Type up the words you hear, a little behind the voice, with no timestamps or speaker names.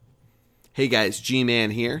Hey guys,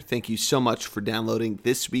 G-Man here. Thank you so much for downloading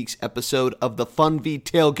this week's episode of the Funvee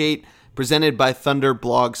Tailgate presented by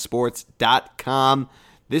ThunderblogSports.com.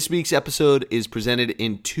 This week's episode is presented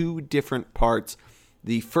in two different parts.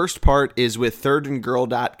 The first part is with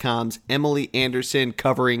thirdandgirl.com's Emily Anderson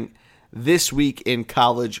covering this week in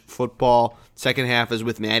college football. Second half is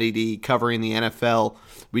with Maddie D covering the NFL.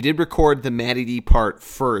 We did record the Maddie D part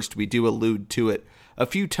first. We do allude to it a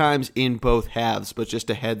few times in both halves, but just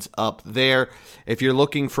a heads up there. If you're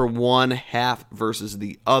looking for one half versus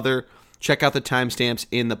the other, check out the timestamps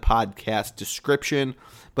in the podcast description.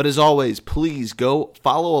 But as always, please go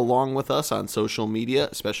follow along with us on social media,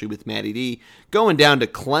 especially with Maddie D. Going down to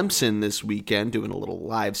Clemson this weekend, doing a little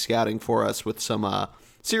live scouting for us with some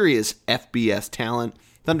serious FBS talent.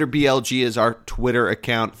 Thunder BLG is our Twitter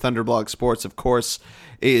account. Thunderblog Sports, of course,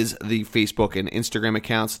 is the Facebook and Instagram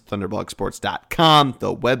accounts. ThunderblogSports.com,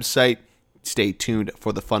 the website. Stay tuned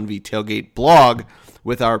for the Funvee Tailgate blog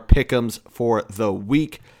with our pick'ems for the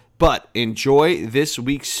week. But enjoy this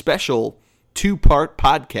week's special two-part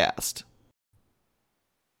podcast.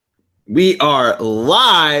 We are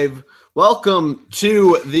live. Welcome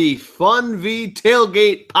to the Funvee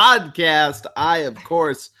Tailgate podcast. I, of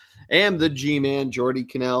course, am the G-Man, Jordy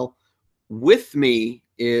Cannell. With me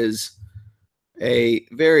is a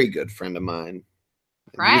very good friend of mine.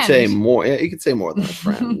 Friend. You could say more. You could say more than a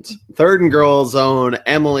friend. Third and Girl's own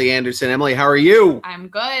Emily Anderson. Emily, how are you? I'm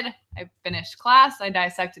good. I finished class. I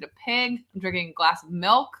dissected a pig. I'm drinking a glass of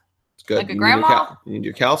milk. It's good. Like a grandma. You need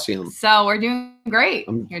your calcium. So we're doing great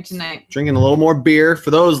I'm here tonight. Drinking a little more beer. For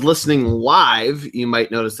those listening live, you might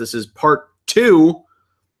notice this is part 2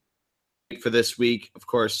 for this week. Of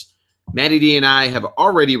course, Maddie D and I have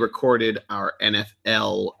already recorded our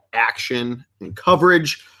NFL action and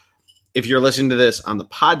coverage. If you're listening to this on the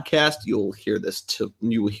podcast, you will hear this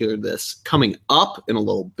coming up in a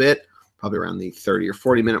little bit, probably around the 30 or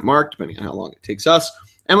 40 minute mark, depending on how long it takes us.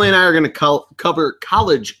 Emily and I are going to cover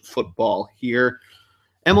college football here.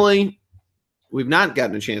 Emily, we've not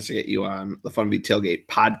gotten a chance to get you on the Funvee Tailgate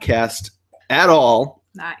podcast at all.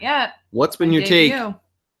 Not yet. What's been your debut. take?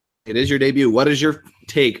 It is your debut. What is your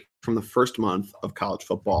take from the first month of college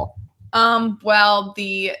football? Well,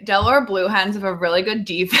 the Delaware Blue Hens have a really good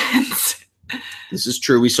defense. This is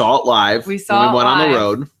true. We saw it live. We saw when we it went live. on the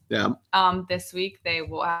road. Yeah. This week they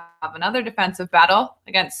will have another defensive battle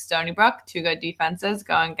against Stony Brook. Two good defenses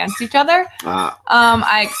going against each other.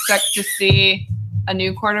 I expect to see a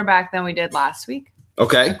new quarterback than we did last week.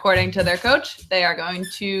 Okay. According to their coach, they are going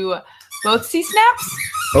to both see snaps.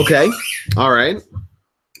 Okay. All right.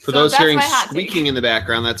 For those that's hearing my hot squeaking take. in the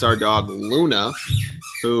background, that's our dog Luna,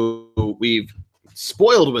 who we've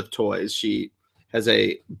spoiled with toys. She has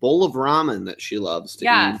a bowl of ramen that she loves to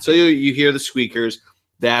eat. So you hear the squeakers.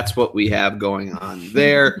 That's what we have going on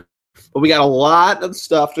there. But we got a lot of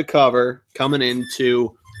stuff to cover coming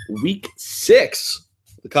into week 6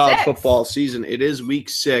 of the college football season. It is week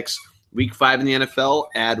 6. Week 5 in the NFL.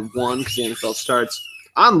 Add 1 because the NFL starts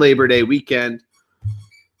on Labor Day weekend.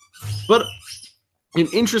 But an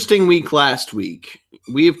interesting week last week.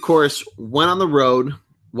 We, of course, went on the road,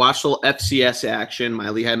 watched a little FCS action. My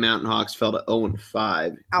Lehigh Mountain Hawks fell to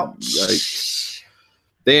 0-5. Ouch. Yikes.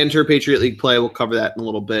 They enter Patriot League play. We'll cover that in a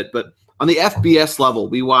little bit. But on the FBS level,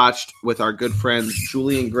 we watched with our good friends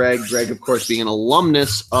Julie and Greg. Greg, of course, being an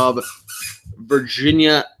alumnus of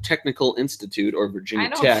Virginia Technical Institute or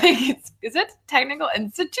Virginia Tech. I don't think is it Technical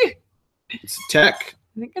Institute? It's Tech.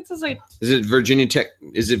 I think it's just like. Is it Virginia Tech?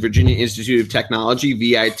 Is it Virginia Institute of Technology,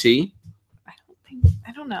 VIT?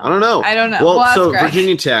 I don't know. I don't know. Well, so Greg.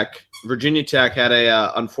 Virginia Tech had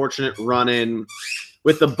a unfortunate run-in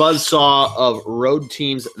with the buzzsaw of road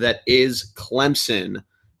teams that is Clemson,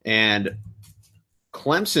 and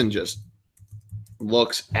Clemson just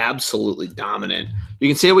looks absolutely dominant. You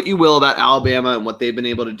can say what you will about Alabama and what they've been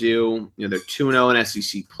able to do. You know, they're 2-0 in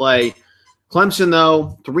SEC play. Clemson,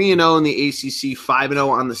 though, 3-0 in the ACC, 5-0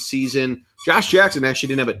 on the season. Josh Jackson actually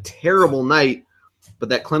didn't have a terrible night, but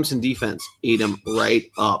that Clemson defense ate him right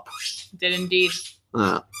up. Did indeed.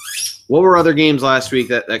 What were other games last week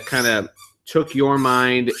that kind of took your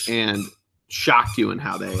mind and shocked you in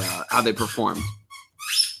how they performed?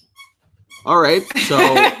 All right.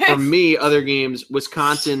 So for me, other games,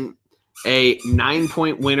 Wisconsin, a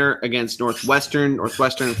 9-point winner against Northwestern.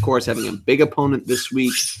 Northwestern, of course, having a big opponent this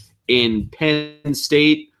week in Penn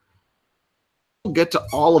State. We'll get to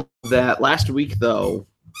all of that. Last week, though,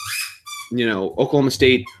 Oklahoma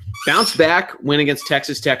State bounced back, win against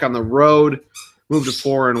Texas Tech on the road, moved to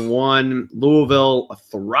 4-1. Louisville, a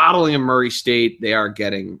throttling of Murray State. They are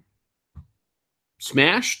getting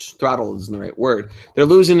smashed. Throttled isn't the right word. They're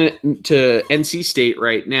losing it to NC State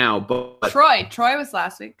right now. But Troy was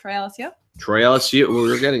last week. Troy LSU.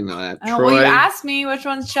 We're getting to that. Well, you asked me which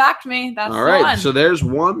one shocked me. That's all right. One. So there's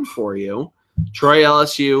one for you. Troy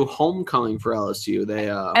LSU, homecoming for LSU.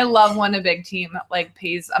 I love when a big team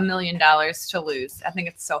pays $1 million to lose. I think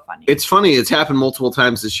it's so funny. It's funny. It's happened multiple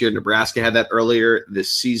times this year. Nebraska had that earlier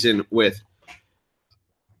this season with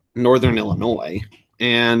Northern Illinois.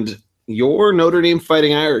 And your Notre Dame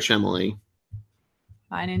Fighting Irish, Emily.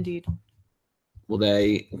 Fine, indeed. Well,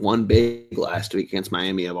 they won big last week against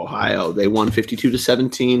Miami of Ohio. They won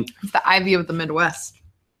 52-17. It's the Ivy of the Midwest.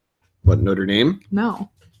 What, Notre Dame?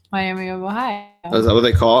 No. Miami of Ohio. Is that what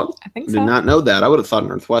they call it? I think so. I did not know that. I would have thought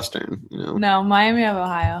Northwestern. No, Miami of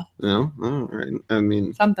Ohio. No? All right. I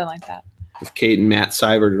mean, something like that. If Kate and Matt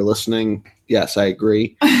Seibert are listening, yes, I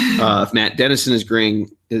agree. If Matt Dennison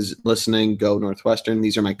is listening, go Northwestern.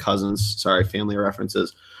 These are my cousins. Sorry, family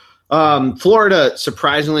references. Florida,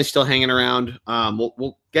 surprisingly, still hanging around.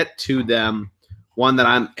 We'll get to them. One that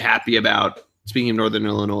I'm happy about, speaking of Northern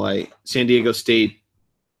Illinois, San Diego State.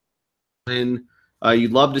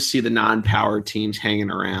 You'd love to see the non-power teams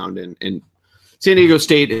hanging around, and San Diego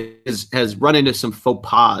State has run into some faux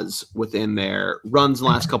pas within their runs in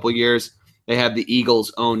the last couple of years. They have the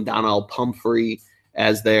Eagles' own Donnell Pumphrey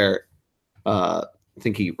as their, I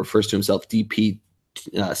think he refers to himself DP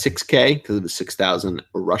 6K because of the 6,000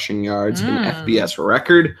 rushing yards in FBS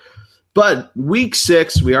record. But week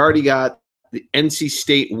 6, we already got the NC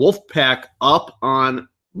State Wolfpack up on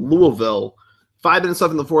Louisville. 5 minutes left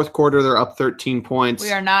in the fourth quarter. They're up 13 points.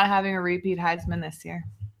 We are not having a repeat Heisman this year.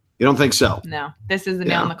 You don't think so? No. This is the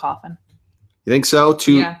nail in the coffin. You think so?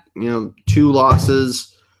 Two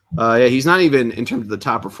losses. He's not even, in terms of the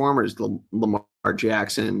top performers, Lamar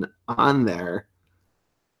Jackson on there.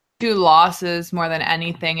 2 losses more than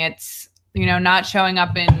anything. It's, not showing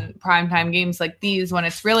up in primetime games like these when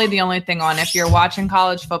it's really the only thing on. If you're watching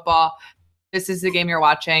college football, this is the game you're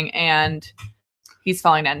watching, and he's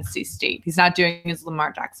falling to NC State. He's not doing his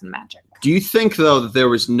Lamar Jackson magic. Do you think, though, that there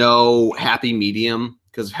was no happy medium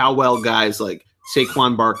because of how well guys like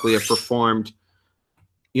Saquon Barkley have performed?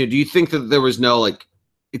 Do you think that there was no,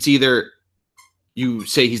 it's either you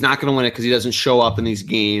say he's not going to win it because he doesn't show up in these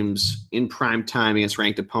games in prime time against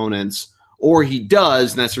ranked opponents, or he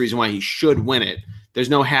does, and that's the reason why he should win it. There's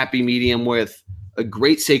no happy medium with a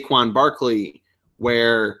great Saquon Barkley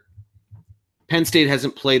where Penn State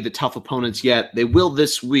hasn't played the tough opponents yet. They will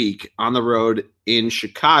this week on the road in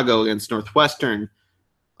Chicago against Northwestern,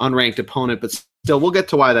 unranked opponent, but still, we'll get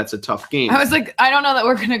to why that's a tough game. I was like, I don't know that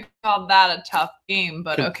we're going to call that a tough game,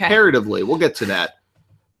 but okay. Comparatively, we'll get to that.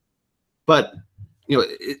 But,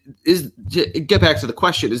 get back to the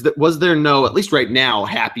question, was there no, at least right now,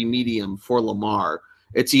 happy medium for Lamar?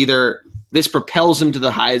 It's either this propels him to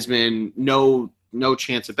the Heisman, no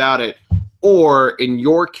chance about it, or in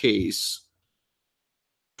your case,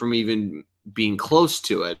 from even being close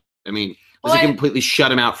to it. I mean, does it completely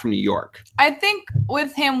shut him out from New York? I think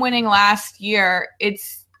with him winning last year,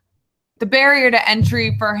 it's the barrier to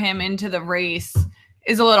entry for him into the race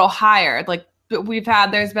is a little higher.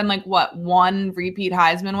 There's been one repeat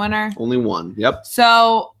Heisman winner. Only one. Yep.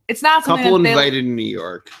 So it's not something couple invited in New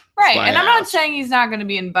York. Right. And I'm not saying he's not going to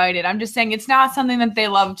be invited. I'm just saying it's not something that they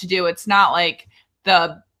love to do. It's not like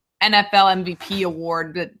the NFL MVP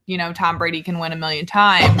award that, Tom Brady can win 1 million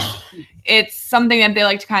times. It's something that they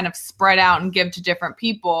like to kind of spread out and give to different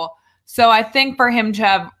people. So I think for him to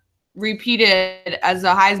have repeated as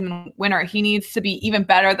a Heisman winner, he needs to be even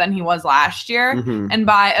better than he was last year and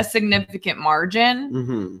by a significant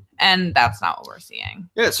margin. And that's not what we're seeing.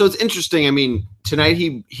 Yeah. So it's interesting. I mean, tonight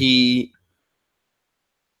he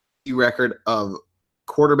record of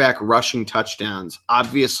quarterback rushing touchdowns.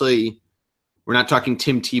 Obviously, we're not talking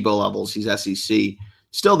Tim Tebow levels. He's SEC.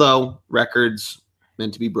 Still, though, records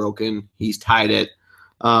meant to be broken. He's tied it.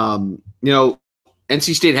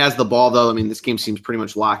 NC State has the ball, though. I mean, this game seems pretty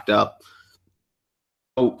much locked up.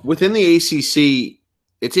 So within the ACC,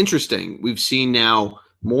 it's interesting. We've seen now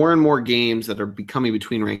more and more games that are becoming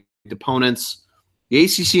between ranked opponents. The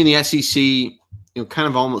ACC and the SEC, kind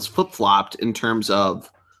of almost flip-flopped in terms of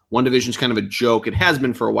one division's kind of a joke. It has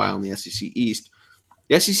been for a while in the SEC East.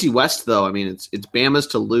 The SEC West, though, I mean, it's Bama's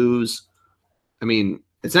to lose. I mean,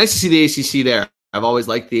 it's nice to see the ACC there. I've always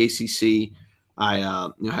liked the ACC. I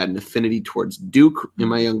had an affinity towards Duke in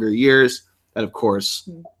my younger years. That, of course,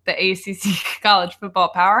 the ACC college football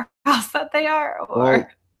powerhouse that they are,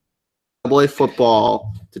 or double-A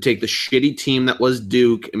football to take the shitty team that was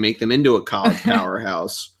Duke and make them into a college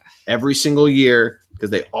powerhouse every single year because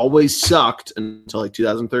they always sucked until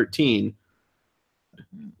 2013.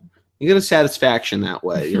 You get a satisfaction that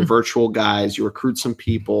way. You're virtual guys. You recruit some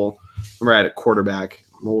people. Remember, I had a quarterback,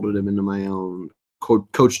 molded him into my own.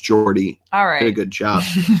 Coach Jordy All right. did a good job.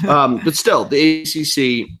 But still, the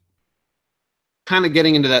ACC kind of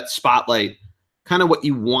getting into that spotlight, kind of what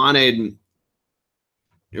you wanted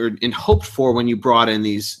and hoped for when you brought in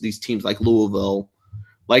these teams like Louisville,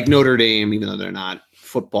 like Notre Dame, even though they're not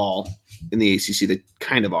football in the ACC. They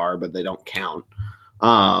kind of are, but they don't count.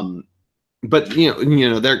 But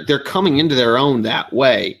they're coming into their own that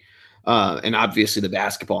way, and obviously the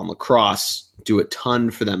basketball and lacrosse do a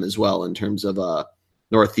ton for them as well in terms of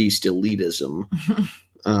Northeast elitism.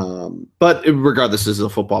 But regardless, this is a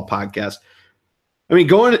football podcast. I mean,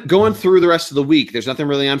 going through the rest of the week, there's nothing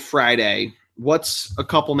really on Friday. What's a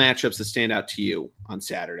couple matchups that stand out to you on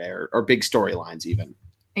Saturday, or big storylines even?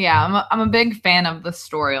 Yeah, I'm a big fan of the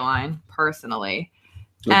storyline personally.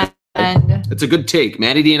 Okay. And it's a good take.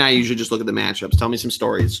 Maddie D and I usually just look at the matchups. Tell me some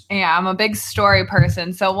stories. Yeah, I'm a big story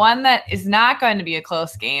person. So one that is not going to be a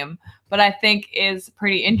close game, but I think is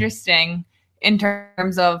pretty interesting in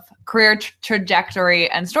terms of career trajectory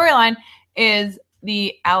and storyline is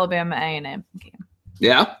the Alabama A&M game.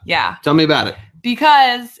 Yeah? Yeah. Tell me about it.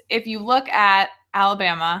 Because if you look at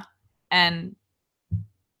Alabama, and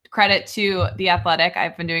credit to The Athletic,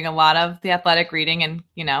 I've been doing a lot of The Athletic reading and,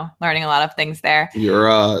 learning a lot of things there.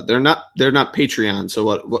 They're not Patreon. So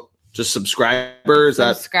what just subscribers?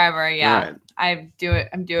 Subscriber, yeah. Right. I'm do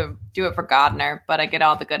it for Godner, but I get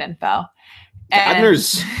all the good info.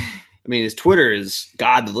 Godner's his Twitter is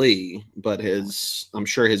godly, but I'm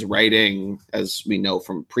sure his writing, as we know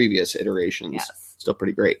from previous iterations, still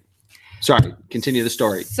pretty great. Sorry, continue the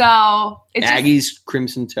story. So it's Aggies,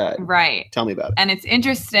 Crimson Tide. Right. Tell me about it. And it's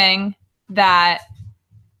interesting that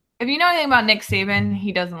if you know anything about Nick Saban,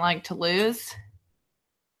 he doesn't like to lose.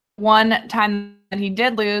 One time that he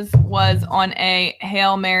did lose was on a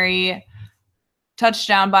Hail Mary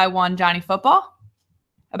touchdown by one Johnny Football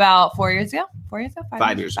about 4 years ago. 4 years ago?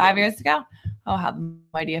 5 years ago. 5 years ago. Oh, how the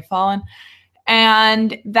mighty have fallen.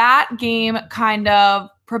 And that game kind of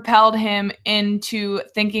propelled him into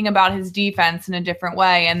thinking about his defense in a different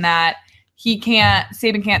way, and that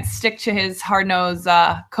Saban can't stick to his hard-nosed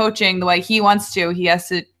coaching the way he wants to. He has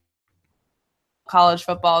to college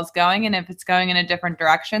football is going, and if it's going in a different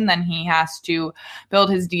direction, then he has to build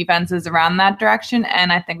his defenses around that direction.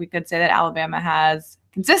 And I think we could say that Alabama has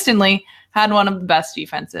consistently had one of the best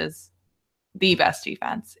defenses, the best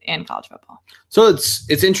defense in college football. So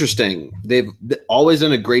it's interesting. They've always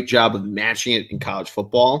done a great job of matching it in college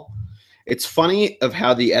football. It's funny of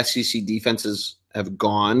how the SEC defenses have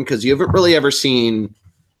gone, because you haven't really ever seen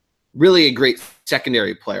really a great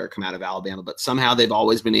secondary player come out of Alabama, but somehow they've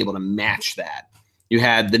always been able to match that. You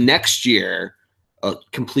had the next year a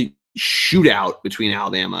complete shootout between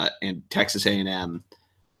Alabama and Texas A&M,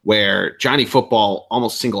 where Johnny Football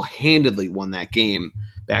almost single-handedly won that game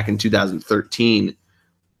back in 2013,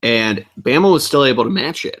 and Bama was still able to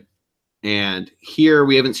match it. And here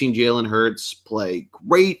we haven't seen Jalen Hurts play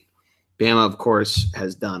great. Bama, of course,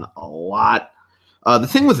 has done a lot. The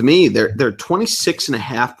thing with me, they're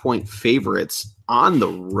 26.5-point favorites on the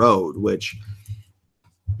road, which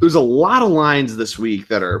there's a lot of lines this week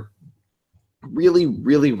that are really,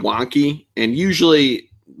 really wonky. And usually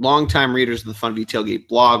longtime readers of the Funvee Tailgate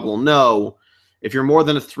blog will know if you're more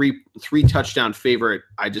than a three touchdown favorite,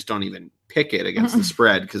 I just don't even pick it against the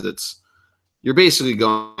spread, because you're basically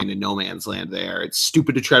going to no man's land there. It's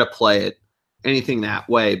stupid to try to play it anything that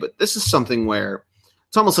way. But this is something where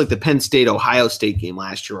it's almost like the Penn State-Ohio State game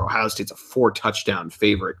last year. Ohio State's a 4-touchdown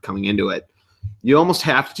favorite coming into it. You almost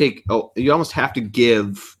have to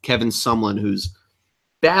give Kevin Sumlin, who's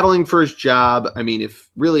battling for his job. I mean, if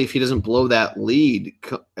he doesn't blow that lead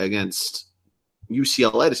against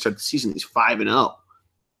UCLA to start the season, he's 5-0.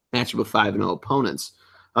 Matchup of 5-0 opponents.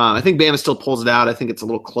 I think Bama still pulls it out. I think it's a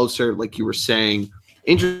little closer, like you were saying.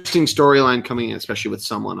 Interesting storyline coming in, especially with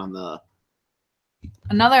someone on the.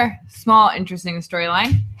 Another small interesting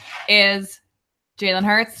storyline is Jalen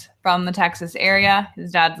Hurts from the Texas area.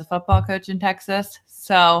 His dad's a football coach in Texas.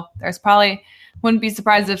 So there's wouldn't be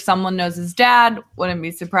surprised if someone knows his dad. Wouldn't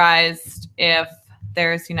be surprised if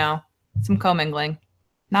there's, some commingling.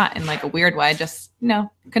 Not in like a weird way, just,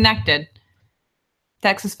 connected.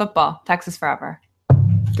 Texas football, Texas forever.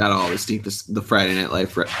 Got to always sneak the Friday Night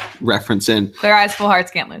Live reference in. Their eyes full,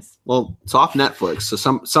 hearts can't lose. Well, it's off Netflix,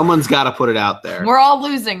 so someone's got to put it out there. We're all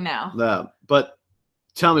losing now. But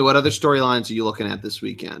tell me, what other storylines are you looking at this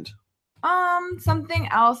weekend? Something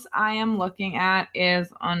else I am looking at is,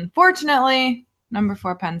 unfortunately, number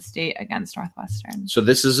 4 Penn State against Northwestern. So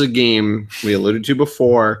this is a game we alluded to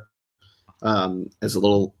before as a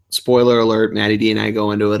little spoiler alert, Maddie D and I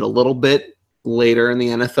go into it a little bit later in the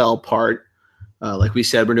NFL part. Like we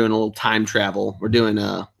said, we're doing a little time travel. We're doing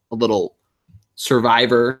a little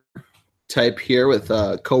Survivor type here with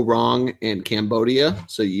Ko Rong in Cambodia.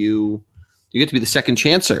 So you get to be the second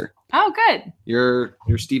chancer. Oh, good. You're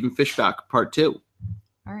Stephen Fishbach part 2.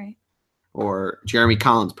 All right. Or Jeremy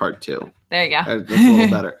Collins part 2. There you go. That's a little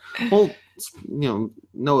better. Well,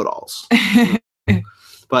 know-it-alls.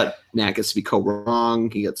 But Nat gets to be Ko Rong.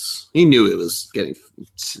 He knew it was getting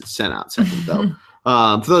sent out second, though.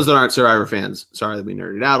 For those that aren't Survivor fans, sorry that we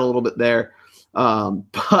nerded out a little bit there.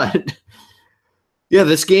 But yeah,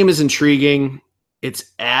 this game is intriguing.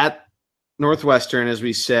 It's at Northwestern, as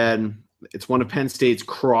we said. It's one of Penn State's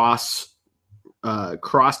cross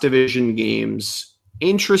division games.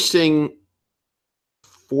 Interesting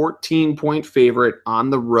 14-point favorite on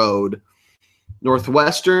the road.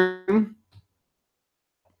 Northwestern,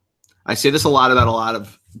 I say this a lot about a lot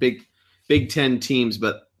of Big Ten teams,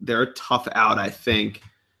 but they're a tough out, I think.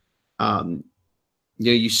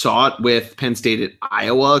 You saw it with Penn State at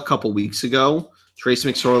Iowa a couple weeks ago. Trace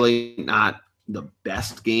McSorley, not the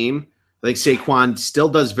best game. I think Saquon still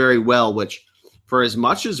does very well, which for as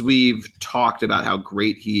much as we've talked about how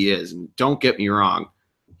great he is, and don't get me wrong,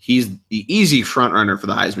 he's the easy front runner for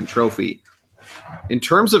the Heisman Trophy. In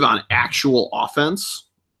terms of on actual offense,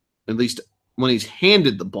 at least when he's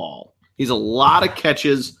handed the ball, he's a lot of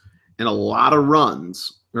catches and a lot of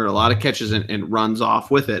runs, or a lot of catches and runs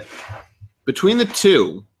off with it. Between the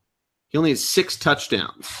two, he only has 6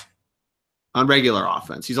 touchdowns on regular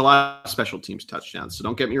offense. He's a lot of special teams touchdowns, so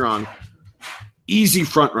don't get me wrong. Easy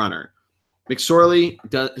front runner. McSorley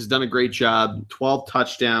has done a great job. 12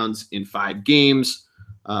 touchdowns in 5 games.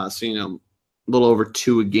 So, a little over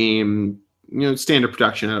 2 a game. Standard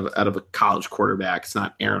production out of a college quarterback. It's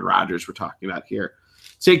not Aaron Rodgers we're talking about here.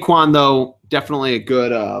 Saquon, though, definitely a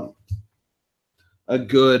good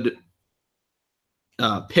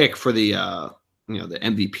pick for the the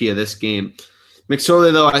MVP of this game.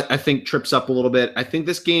 McSorley, though, I think trips up a little bit. I think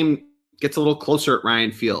this game gets a little closer at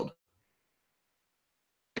Ryan Field.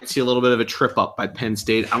 I see a little bit of a trip up by Penn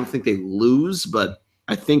State. I don't think they lose, but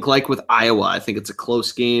I think like with Iowa, I think it's a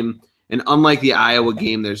close game. And unlike the Iowa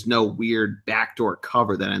game, there's no weird backdoor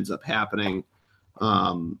cover that ends up happening.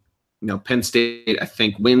 Penn State, I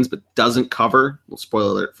think, wins but doesn't cover. We'll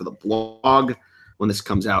spoil alert for the blog when this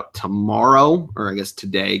comes out tomorrow, or I guess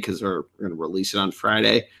today, because we're going to release it on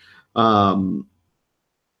Friday.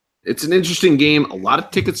 It's an interesting game. A lot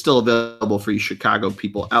of tickets still available for you Chicago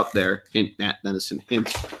people out there. Hint, Matt Dennison,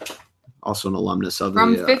 hint. Also an alumnus of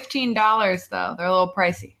from $15, though. They're a little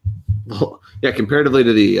pricey. Well, yeah, comparatively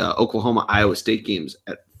to the Oklahoma-Iowa State games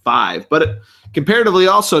at $5. But comparatively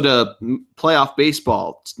also to playoff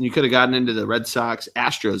baseball, you could have gotten into the Red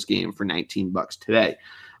Sox-Astros game for $19 today.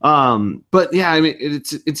 But, yeah, I mean,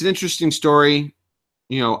 it's an interesting story.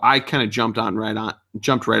 I kind of jumped right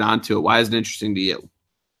onto it. Why is it interesting to you?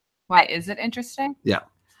 Why is it interesting? Yeah.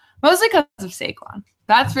 Mostly because of Saquon.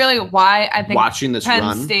 That's really why I think watching this Penn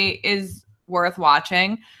run. State is worth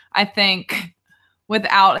watching. I think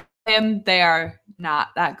without him, they are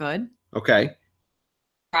not that good. Okay.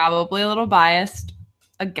 Probably a little biased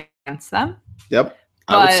against them. Yep.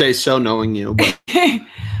 I would say so, knowing you. But,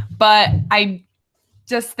 but I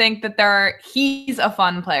just think that he's a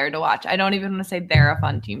fun player to watch. I don't even want to say they're a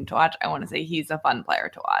fun team to watch. I want to say he's a fun player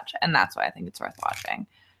to watch. And that's why I think it's worth watching.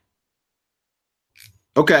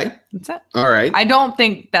 Okay. That's it. All right. I don't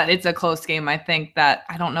think that it's a close game. I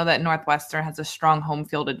don't know that Northwestern has a strong home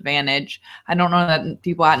field advantage. I don't know that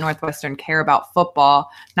people at Northwestern care about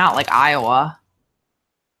football, not like Iowa.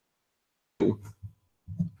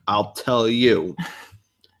 I'll tell you,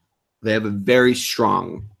 they have a very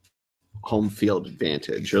strong home field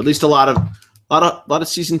advantage, or at least a lot of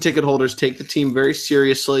season ticket holders take the team very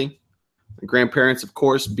seriously. My grandparents, of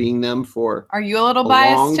course, being them for Are you a little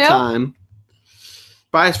biased long too? Time.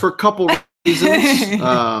 Biased for a couple reasons.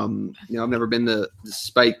 I've never been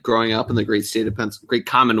despite growing up in the great state of great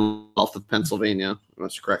Commonwealth of Pennsylvania. I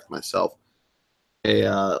must correct myself.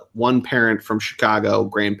 One parent from Chicago,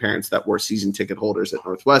 grandparents that were season ticket holders at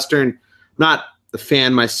Northwestern. Not a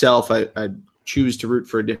fan myself. I choose to root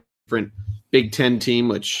for a different Big Ten team,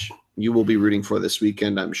 which you will be rooting for this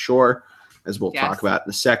weekend, I'm sure, as we'll talk about in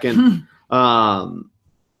a second.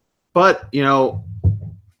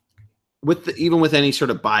 But even with any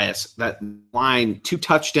sort of bias, that line, 2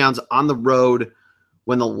 touchdowns on the road,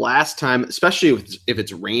 when the last time, especially if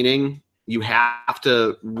it's raining, you have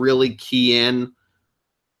to really key in.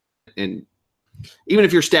 And even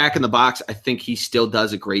if you're stacking the box, I think he still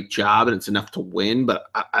does a great job, and it's enough to win, but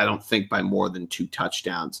I don't think by more than 2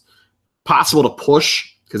 touchdowns. Possible to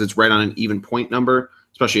push because it's right on an even point number,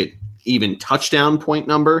 especially an even touchdown point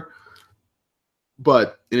number.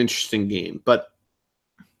 But an interesting game. But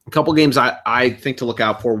a couple games I think to look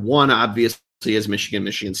out for. One, obviously, is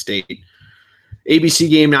Michigan State. ABC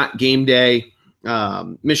game, not game day.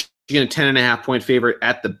 Michigan, a 10.5-point favorite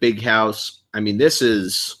at the Big House. I mean, this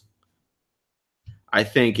is – I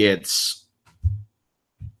think it's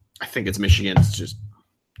Michigan's just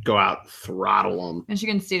go out, throttle them.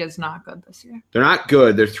 Michigan State is not good this year. They're not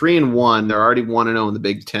good. They're 3-1. They're already 1-0 in the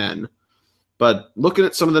Big Ten. But looking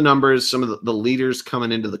at some of the numbers, some of the leaders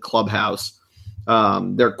coming into the clubhouse,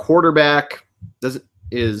 their quarterback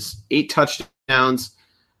is 8 touchdowns,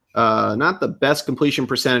 not the best completion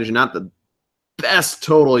percentage, not the best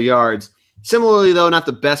total yards. Similarly, though, not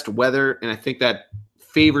the best weather, and I think that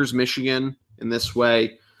favors Michigan in this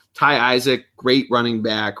way. Ty Isaac, great running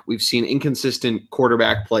back. We've seen inconsistent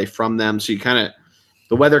quarterback play from them, so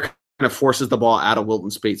the weather kind of forces the ball out of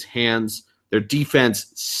Wilton Spate's hands. Their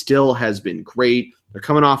defense still has been great. They're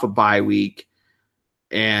coming off a bye week.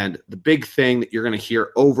 And the big thing that you're going to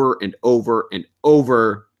hear over and over and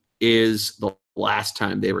over is the last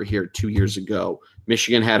time they were here 2 years ago.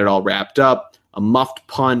 Michigan had it all wrapped up. A muffed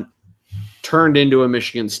punt turned into a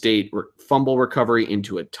Michigan State fumble recovery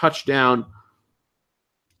into a touchdown.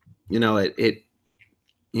 It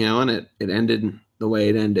ended the way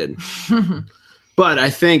it ended. But I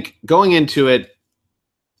think going into it,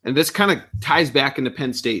 and this kind of ties back into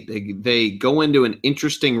Penn State. They go into an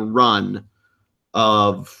interesting run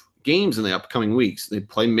of games in the upcoming weeks. They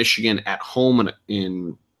play Michigan at home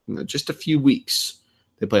in just a few weeks.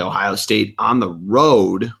 They play Ohio State on the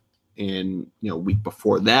road in a week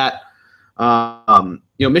before that.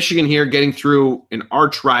 Michigan here getting through an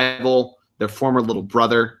arch rival, their former little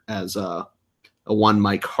brother, as a one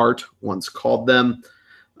Mike Hart once called them.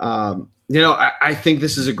 I think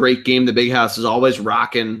this is a great game. The Big House is always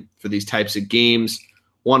rocking for these types of games.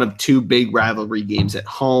 One of 2 big rivalry games at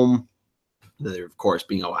home. The other, of course,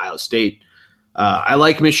 being Ohio State. I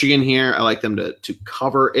like Michigan here. I like them to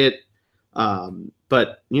cover it.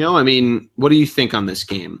 But, what do you think on this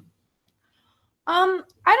game?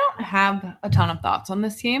 I don't have a ton of thoughts on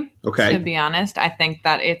this game. Okay. To be honest, I think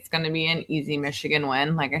that it's going to be an easy Michigan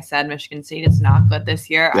win. Like I said, Michigan State is not good this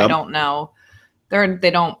year. Yep. I don't know.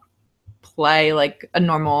 They don't play like a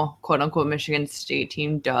normal quote-unquote Michigan State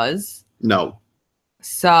team does. No.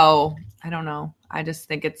 So, I don't know. I just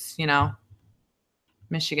think it's,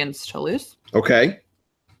 Michigan's to lose. Okay.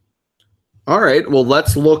 All right. Well,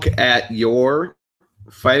 let's look at your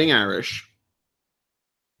Fighting Irish.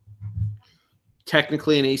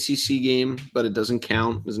 Technically an ACC game, but it doesn't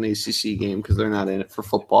count as an ACC game because they're not in it for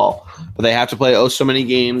football. But they have to play so many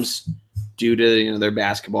games due to their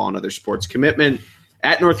basketball and other sports commitment.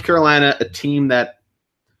 At North Carolina, a team that,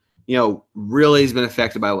 really has been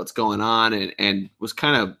affected by what's going on and was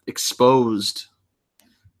kind of exposed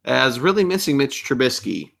as really missing Mitch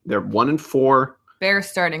Trubisky. They're 1-4. Bears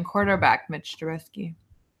starting quarterback, Mitch Trubisky.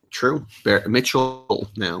 True. Mitchell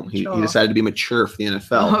now. He decided to be mature for the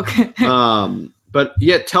NFL. Okay. But,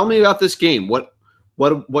 yeah, tell me about this game. What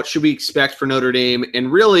should we expect for Notre Dame?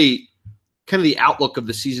 And really kind of the outlook of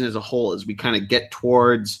the season as a whole as we kind of get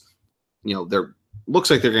towards, looks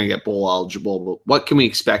like they're going to get bowl eligible. But what can we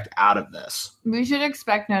expect out of this? We should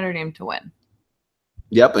expect Notre Dame to win.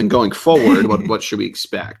 Yep, and going forward, what should we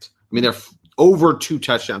expect? I mean, they're over 2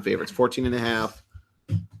 touchdown favorites, 14.5.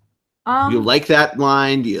 You like that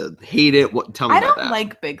line? Do you hate it? Tell me about that. I don't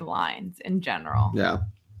like big lines in general. Yeah.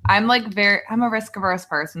 I'm a risk-averse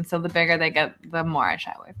person, so the bigger they get, the more I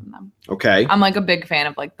shy away from them. Okay. I'm like a big fan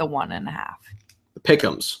of like the 1.5. The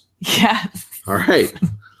pick'ems. Yes. All right.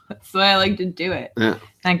 That's the way I like to do it. Yeah.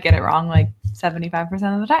 I get it wrong like 75%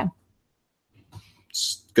 of the time.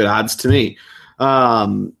 It's good odds to me.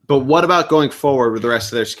 But what about going forward with the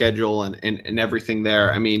rest of their schedule and everything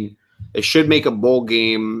there? I mean, they should make a bowl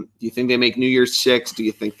game. Do you think they make New Year's Six? Do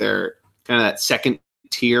you think they're kind of that second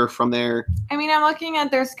tier from there? I mean, I'm looking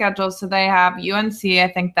at their schedule. So they have UNC.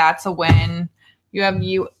 I think that's a win. You have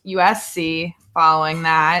USC following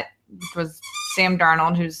that, which was Sam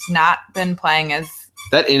Darnold, who's not been playing as.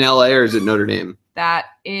 That in LA or is it Notre Dame? That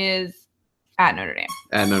is at Notre Dame.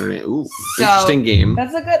 At Notre Dame. Ooh, so interesting game.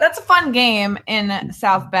 That's a fun game in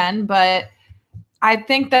South Bend, but I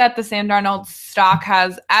think that the Sam Darnold stock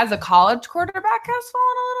as a college quarterback has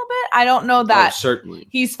fallen a little bit. I don't know that certainly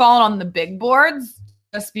he's fallen on the big boards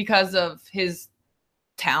just because of his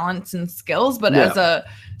talents and skills, but as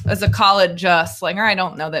a college slinger, I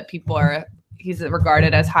don't know that he's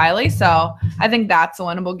regarded as highly. So I think that's a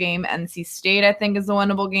winnable game. NC State, I think, is a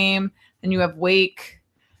winnable game. Then you have Wake,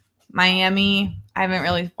 Miami. I haven't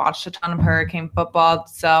really watched a ton of Hurricane football,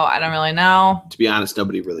 so I don't really know. To be honest,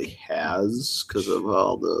 nobody really has because of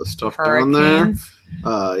all the stuff down there.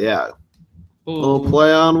 Yeah. Little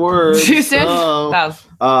play on words. Houston. So, that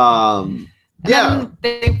was. Yeah.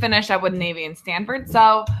 They finished up with Navy and Stanford.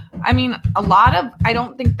 So, I mean, I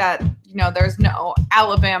don't think that, there's no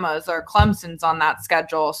Alabamas or Clemsons on that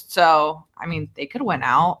schedule. So, I mean, they could win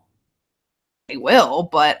out. They will,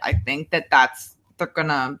 but I think they're going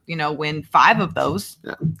to, win 5 of those.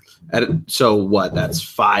 Yeah. So what? That's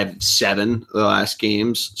 5-7 the last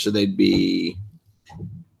games. So they'd be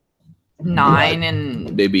 9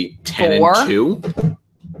 and they'd be 10 4? and 2.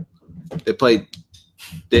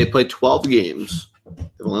 They played 12 games.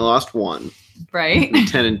 They've only lost 1. Right.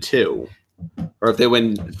 10 and 2. Or if they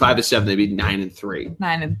win 5-7, they'd be 9 and 3.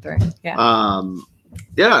 9 and 3. Yeah.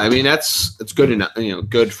 Yeah. I mean, it's good enough.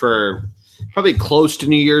 Good for probably close to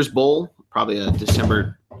New Year's Bowl. Probably a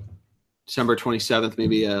December 27th,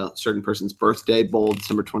 maybe a certain person's birthday bowl,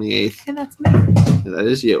 December 28th. And that's me. That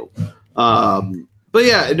is you. But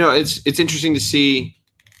yeah, no, it's interesting to see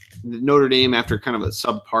Notre Dame after kind of a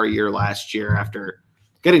subpar year last year, after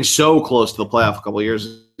getting so close to the playoff a couple of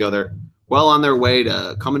years ago. They're well on their way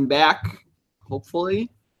to coming back, hopefully,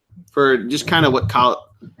 for just kind of what college.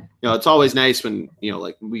 It's always nice when,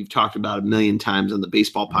 like we've talked about a million times on the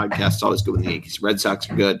baseball podcast, it's always good when the Yankees, Red Sox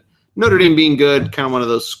are good. Notre Dame being good, kind of one of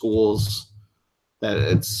those schools that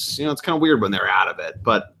it's kind of weird when they're out of it,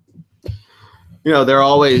 but they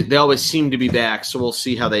always seem to be back. So we'll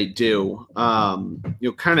see how they do.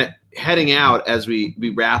 Kind of heading out as we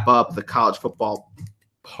wrap up the college football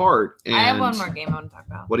part. And I have one more game I want to talk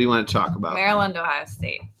about. What do you want to talk about? Maryland, Ohio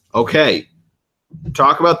State. Okay.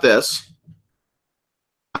 Talk about this.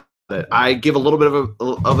 I give a little bit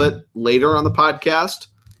of it later on the podcast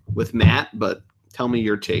with Matt, but tell me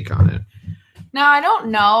your take on it. Now, I don't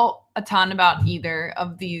know a ton about either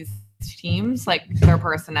of these teams, like their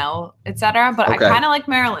personnel, etc., but okay. I kind of like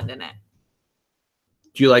Maryland in it.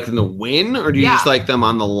 Do you like them to win, or do you just like them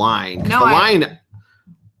on the line? No, the line,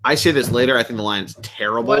 I say this later, I think the line is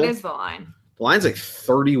terrible. What is the line? The line's like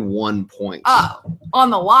 31 points. Oh, on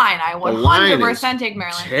the line, I 100% take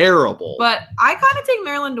Maryland. Terrible. But I kind of take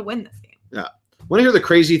Maryland to win this game. Yeah. Want to hear the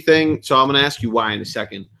crazy thing? So I'm going to ask you why in a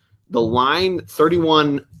second. The line,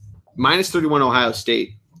 minus 31 Ohio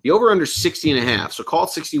State. The over-under 60.5. So call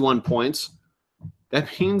it 61 points. That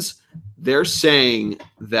means they're saying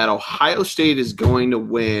that Ohio State is going to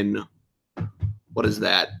win, what is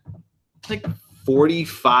that? Like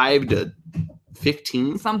 45 to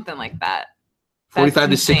 15? Something like that. 45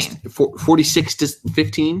 to 6, 46 to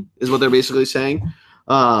 15 is what they're basically saying.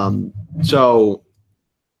 So,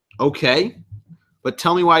 okay. But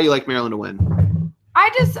tell me why you like Maryland to win.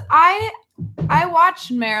 I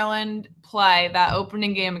watched Maryland play that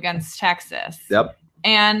opening game against Texas. Yep.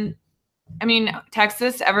 And, I mean,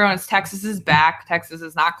 Texas is back. Texas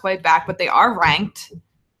is not quite back, but they are ranked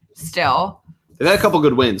still. They've had a couple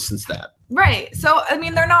good wins since that. Right. So, I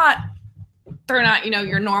mean, they're not,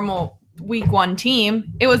 your normal week 1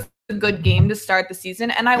 team. It was a good game to start the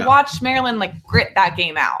season. And I watched Maryland, grit that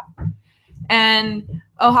game out. And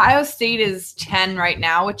Ohio State is 10 right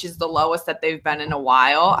now, which is the lowest that they've been in a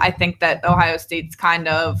while. I think that Ohio State's kind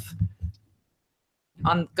of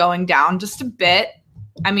going down just a bit.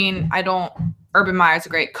 I mean, Urban Meyer's a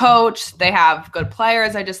great coach. They have good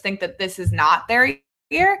players. I just think that this is not their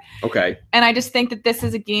year. Okay. And I just think that this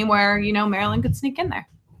is a game where, Maryland could sneak in there.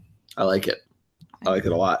 I like it. I like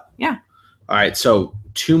it a lot. Yeah. All right. So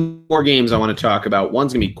 2 more games I want to talk about.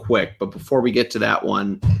 One's going to be quick, but before we get to that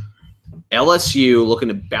one, LSU looking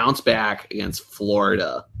to bounce back against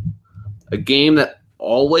Florida. A game that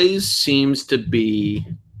always seems to be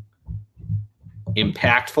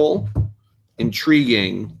impactful,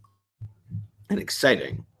 intriguing, and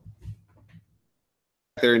exciting.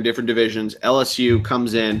 They're in different divisions. LSU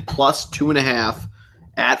comes in plus 2.5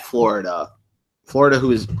 at Florida. Florida,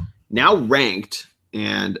 who is now ranked,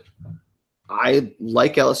 and I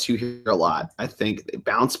like LSU here a lot. I think they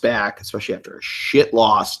bounce back, especially after a shit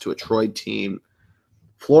loss to a Troy team.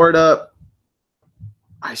 Florida,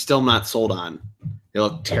 I still am not sold on. They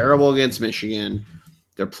look terrible against Michigan.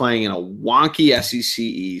 They're playing in a wonky SEC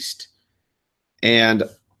East. And,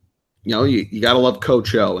 you got to love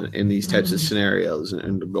Coach O in these types of scenarios.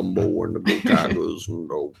 And the gumbo and the go tacos and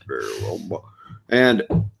go. And,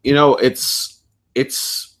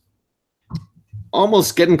 it's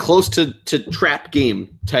almost getting close to trap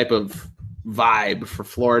game type of vibe for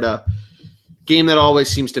Florida. Game that always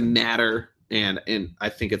seems to matter, and I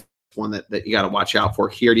think it's one that you got to watch out for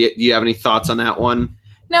here. Do you have any thoughts on that one?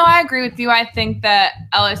 No, I agree with you. I think that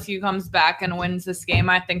LSU comes back and wins this game.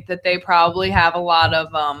 I think that they probably have a lot of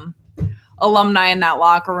alumni in that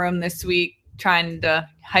locker room this week trying to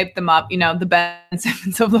hype them up. The Ben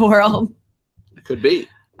Simmons of the world. It could be.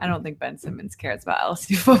 I don't think Ben Simmons cares about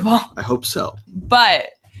LSU football. I hope so.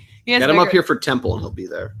 But get him up here for Temple and he'll be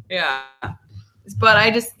there. Yeah. But I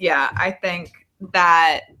think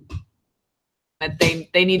that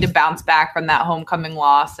they need to bounce back from that homecoming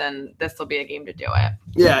loss, and this will be a game to do it.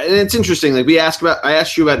 Yeah, and it's interesting. Like I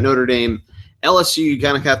asked you about Notre Dame. LSU, you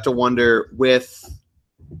kind of have to wonder with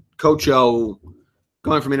Coach O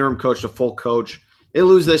going from interim coach to full coach. They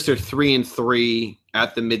lose this, they're 3-3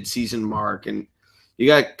 at the midseason mark, and you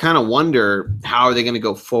got to kind of wonder how are they going to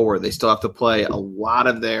go forward. They still have to play a lot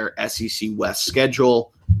of their SEC West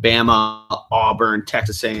schedule: Bama, Auburn,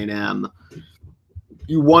 Texas A&M.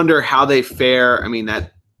 You wonder how they fare. I mean,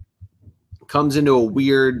 that comes into a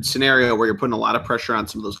weird scenario where you're putting a lot of pressure on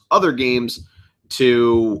some of those other games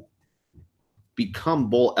to become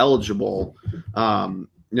bowl eligible. I'm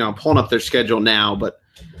pulling up their schedule now, but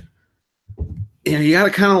you got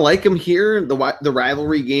to kind of like them here. The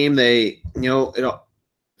rivalry game,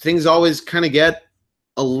 things always kind of get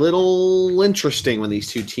a little interesting when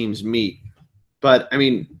these two teams meet. But I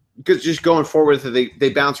mean, because just going forward, they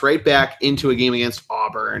bounce right back into a game against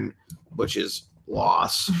Auburn, which is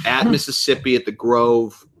loss. At Mississippi at the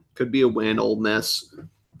Grove, could be a win. Ole Miss.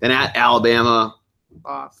 Then at Alabama,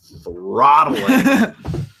 throttling.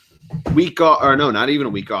 Week off, or no, not even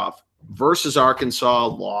a week off. Versus Arkansas,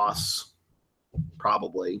 loss.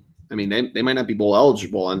 Probably. I mean, they might not be bowl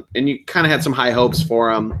eligible, and you kind of had some high hopes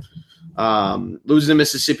for them. Losing to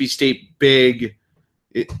Mississippi State big.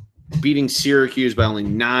 Beating Syracuse by only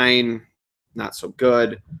 9, not so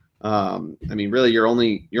good. I mean, really, your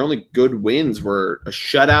only good wins were a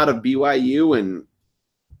shutout of BYU and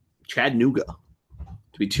Chattanooga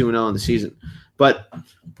to be 2-0 in the season. But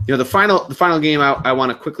the final game I want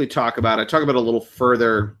to quickly talk about. I talk about a little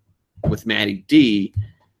further with Matty D.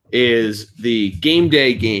 Is the game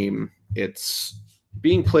day game. It's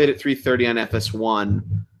being played at 3:30 on FS1,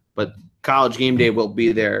 but College Game Day will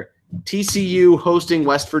be there. TCU hosting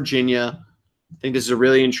West Virginia. I think this is a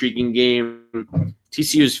really intriguing game.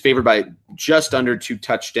 TCU is favored by just under 2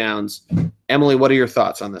 touchdowns. Emily, what are your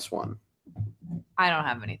thoughts on this one? I don't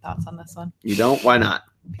have any thoughts on this one. You don't? Why not?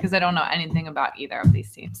 Because I don't know anything about either of these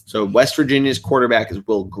teams. So West Virginia's quarterback is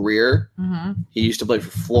Will Grier. Mm-hmm. He used to play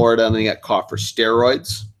for Florida, and then he got caught for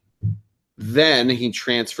steroids. Then he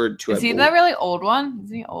transferred to – Is he the really old one? Is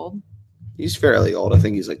he old? He's fairly old. I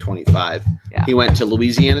think he's like 25. Yeah. He went to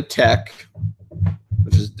Louisiana Tech,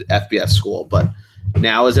 which is the FBS school, but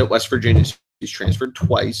now is at West Virginia. He's transferred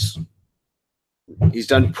twice. He's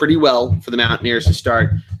done pretty well for the Mountaineers to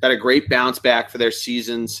start. Got a great bounce back for their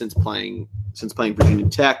season since playing Virginia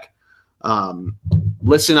Tech.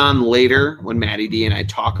 Listen on later when Matty D and I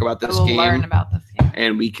talk about this game. Learn about this game.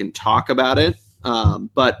 And we can talk about it.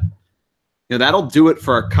 But that'll do it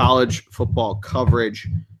for our college football coverage.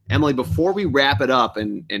 Emily, before we wrap it up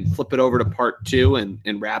and flip it over to part 2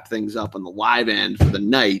 and wrap things up on the live end for the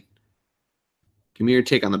night, give me your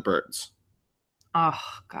take on the Birds. Oh,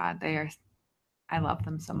 God, I love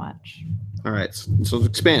them so much. All right, so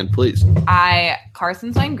expand, please.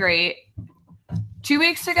 Carson's playing great. 2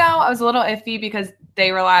 weeks ago, I was a little iffy because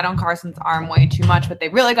they relied on Carson's arm way too much, but they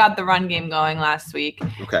really got the run game going last week.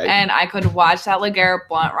 Okay. And I could watch that LeGarrette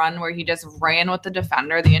Blount run where he just ran with the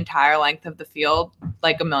defender the entire length of the field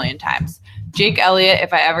like a million times. Jake Elliott,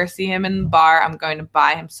 if I ever see him in the bar, I'm going to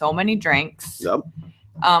buy him so many drinks. Yep.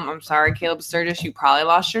 I'm sorry, Caleb Sturgis, you probably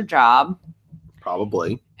lost your job.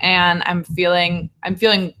 Probably. And I'm feeling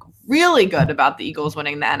really good about the Eagles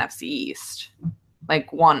winning the NFC East.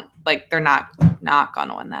 They're not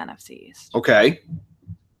gonna win the NFC East. Okay.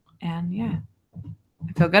 And yeah,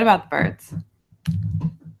 I feel good about the Birds.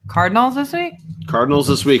 Cardinals this week.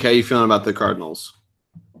 How you feeling about the Cardinals?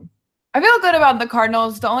 I feel good about the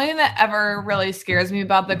Cardinals. The only thing that ever really scares me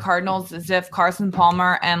about the Cardinals is if Carson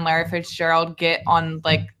Palmer and Larry Fitzgerald get on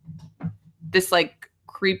this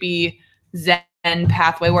creepy Zen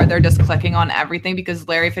pathway where they're just clicking on everything, because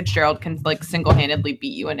Larry Fitzgerald can single-handedly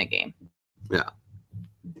beat you in a game. Yeah.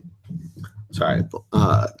 Sorry,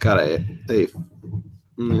 got a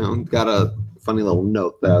funny little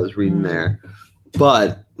note that I was reading there,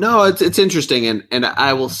 but no, it's interesting, and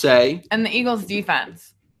I will say, and the Eagles'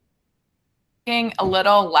 defense being a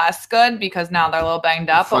little less good because now they're a little banged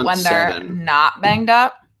up, but when they're not banged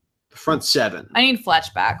up, the front 7. I need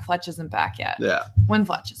Fletch back. Fletch isn't back yet. Yeah, when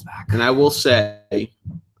Fletch is back, and I will say,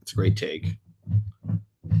 it's a great take.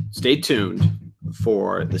 Stay tuned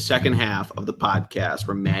for the second half of the podcast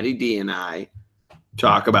where Matty D and I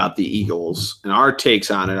talk about the Eagles and our takes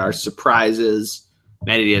on it, our surprises.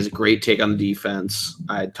 Matty D has a great take on the defense.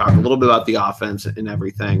 I talk a little bit about the offense and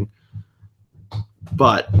everything.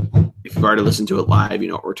 But if you've already listened to it live, you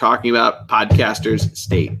know what we're talking about. Podcasters,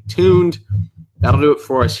 stay tuned. That'll do it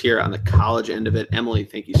for us here on the college end of it. Emily,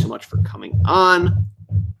 thank you so much for coming on.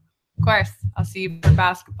 Of course. I'll see you for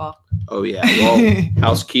basketball. Oh, yeah. Well,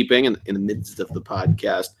 housekeeping in the midst of the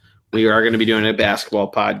podcast. We are going to be doing a basketball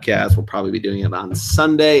podcast. We'll probably be doing it on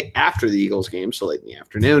Sunday after the Eagles game, so late in the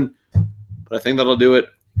afternoon. But I think that'll do it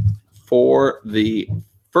for the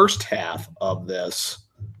first half of this.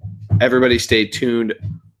 Everybody stay tuned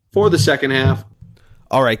for the second half.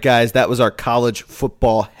 All right, guys, that was our college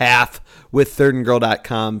football half with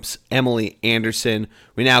thirdandgirl.com's Emily Anderson.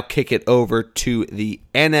 We now kick it over to the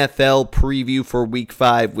NFL preview for Week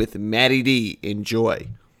 5 with Matty D. Enjoy.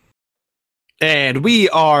 And we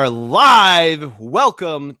are live.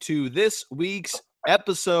 Welcome to this week's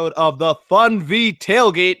episode of the Funvee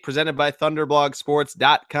Tailgate presented by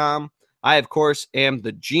ThunderblogSports.com. I, of course, am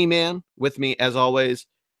the G-Man. With me, as always,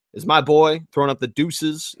 is my boy throwing up the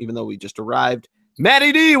deuces, even though we just arrived.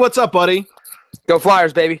 Matty D, what's up, buddy? Go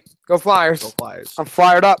Flyers, baby. Go Flyers. Go Flyers. I'm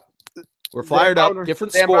fired up. We're fired up.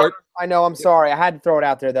 Different sport. I know. I'm sorry. I had to throw it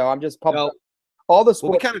out there, though. I'm just pumped up. All the sports.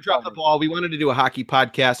 Well, we kind of dropped the ball. We wanted to do a hockey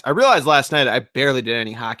podcast. I realized last night I barely did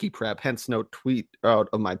any hockey prep, hence no tweet out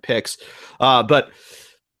of my picks. But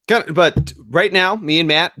right now, me and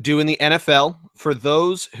Matt doing the NFL. For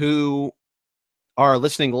those who are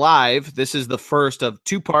listening live, this is the first of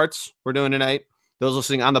two parts we're doing tonight. Those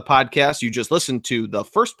listening on the podcast, you just listened to the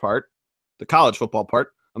first part, the college football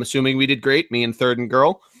part. I'm assuming we did great, me and Third and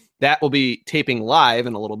Girl. That will be taping live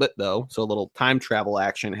in a little bit, though, so a little time travel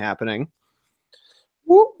action happening.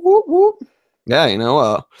 Whoop, whoop, whoop. Yeah, you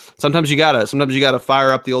know, sometimes you gotta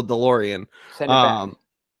fire up the old DeLorean. Send it back.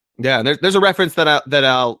 Yeah, there's a reference that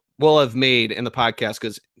I will have made in the podcast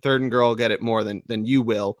because Third and Girl will get it more than you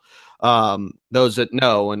will. Those that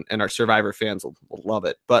know and our Survivor fans will love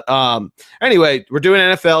it. But anyway, we're doing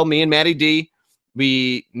NFL, me and Matty D.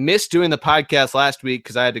 We missed doing the podcast last week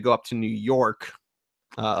because I had to go up to New York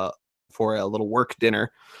for a little work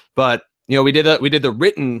dinner. But you know, we did the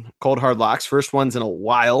written cold hard locks, first ones in a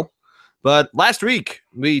while. But last week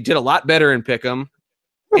we did a lot better in Pick'em.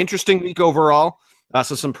 Interesting week overall.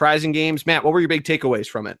 So some surprising games. Matt, what were your big takeaways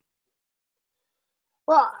from it?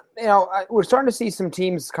 Well, you know, we're starting to see some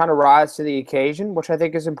teams kind of rise to the occasion, which I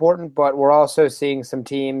think is important, but we're also seeing some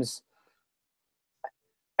teams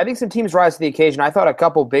 – I think some teams rise to the occasion. I thought a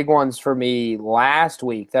couple big ones for me last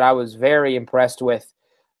week that I was very impressed with.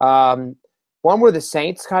 One were the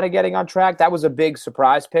Saints kind of getting on track. That was a big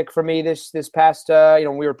surprise pick for me this past we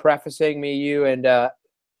were prefacing, me, you, and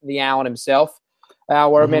the Allen himself. I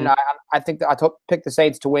think I picked the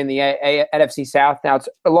Saints to win the NFC South. Now it's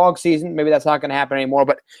a long season. Maybe that's not going to happen anymore.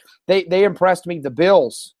 But they impressed me. The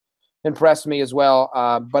Bills impressed me as well.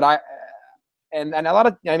 But a lot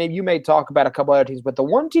of you may talk about a couple other teams, but the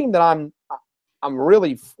one team that I'm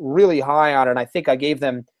really really high on, and I think I gave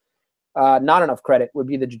them not enough credit, would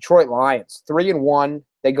be the Detroit Lions. 3-1.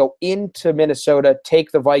 They go into Minnesota,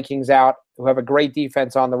 take the Vikings out, who have a great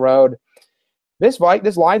defense on the road. This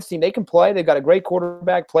Lions team, they can play. They've got a great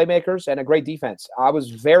quarterback, playmakers, and a great defense. I was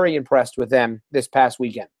very impressed with them this past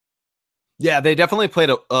weekend. Yeah, they definitely played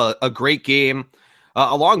a great game.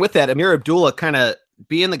 Along with that, Amir Abdullah kind of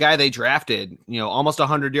being the guy they drafted, almost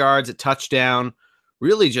 100 yards, a touchdown,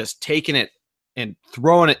 really just taking it and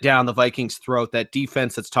throwing it down the Vikings' throat, that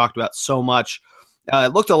defense that's talked about so much.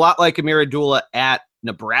 It looked a lot like Amir Abdullah at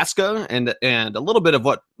Nebraska and a little bit of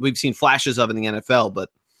what we've seen flashes of in the NFL, but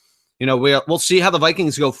we'll see how the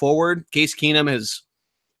Vikings go forward. Case Keenum has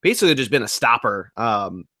basically just been a stopper.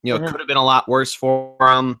 It could have been a lot worse for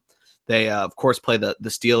them. They, of course, play the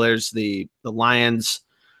Steelers, the Lions.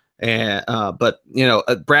 But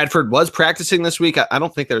Bradford was practicing this week. I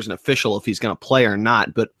don't think there's an official if he's going to play or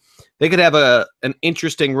not, but they could have an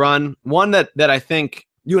interesting run. One that I think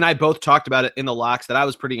you and I both talked about it in the locks that I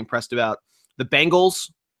was pretty impressed about. The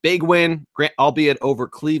Bengals, big win, albeit over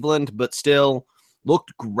Cleveland, but still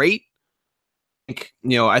looked great.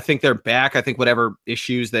 I think they're back. I think whatever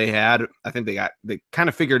issues they had, I think they kind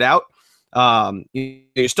of figured out.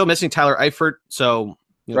 You're still missing Tyler Eifert, so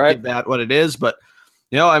right. Give that what it is. But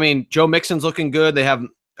Joe Mixon's looking good. They have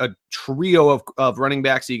a trio of running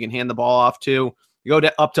backs that you can hand the ball off to. You go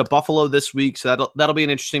up to Buffalo this week, so that'll be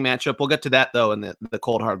an interesting matchup. We'll get to that though in the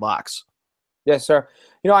cold hard locks. Yes, sir.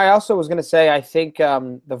 I also was going to say I think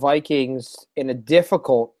the Vikings in a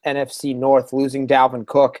difficult NFC North losing Dalvin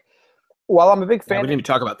Cook. While I'm a big fan, we didn't even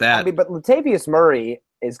talk about that. but Latavius Murray,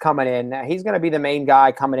 is coming in. He's going to be the main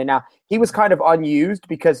guy coming in now. He was kind of unused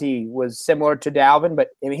because he was similar to Dalvin, but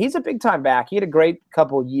I mean, he's a big-time back. He had a great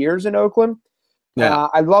couple years in Oakland. Yeah.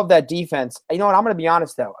 I love that defense. You know what? I'm going to be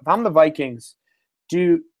honest, though. If I'm the Vikings,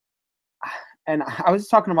 and I was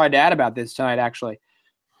talking to my dad about this tonight, actually.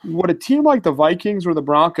 Would a team like the Vikings or the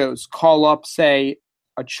Broncos call up, say,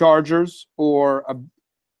 a Chargers or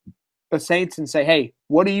a Saints and say, hey,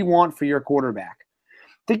 what do you want for your quarterback?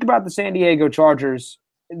 Think about the San Diego Chargers.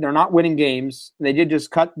 They're not winning games. They did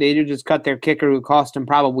just cut their kicker, who cost them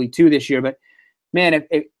probably 2 this year. But man,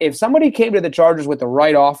 if somebody came to the Chargers with the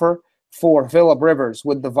right offer for Phillip Rivers,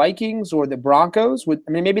 would the Vikings or the Broncos?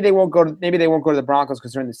 Maybe they won't go to the Broncos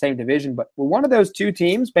because they're in the same division. But would one of those two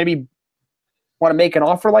teams maybe want to make an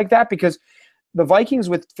offer like that? Because the Vikings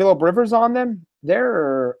with Phillip Rivers on them,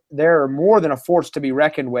 they're more than a force to be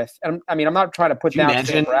reckoned with. And I'm not trying to put down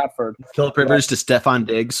Sam Bradford. Phillip Rivers to Stephon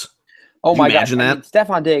Diggs. Oh my gosh! Imagine that.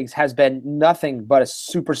 Stephon Diggs has been nothing but a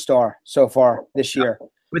superstar so far this year.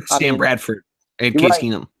 With Sam Bradford and Case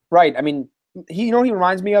Keenum. Right. I mean, he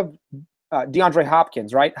reminds me of DeAndre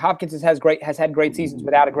Hopkins. Right. Hopkins has had great seasons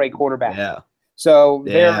without a great quarterback. Yeah. So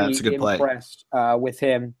very impressed with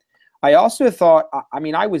him. I also thought,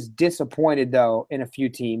 I was disappointed, though, in a few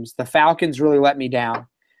teams. The Falcons really let me down.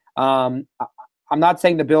 I'm not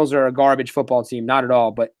saying the Bills are a garbage football team, not at all.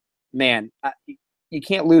 But, man, you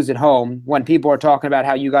can't lose at home when people are talking about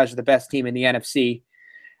how you guys are the best team in the NFC.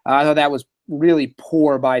 I thought that was really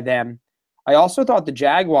poor by them. I also thought the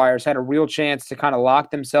Jaguars had a real chance to kind of lock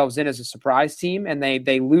themselves in as a surprise team, and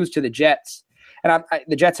they lose to the Jets. And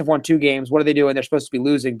the Jets have won 2 games. What are they doing? They're supposed to be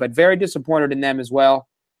losing, but very disappointed in them as well.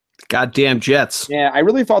 Goddamn Jets. Yeah, I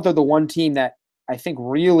really thought they're the one team that I think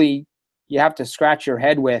really you have to scratch your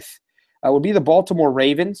head with would be the Baltimore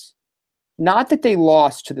Ravens. Not that they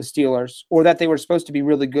lost to the Steelers or that they were supposed to be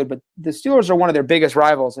really good, but the Steelers are one of their biggest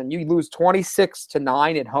rivals, and you lose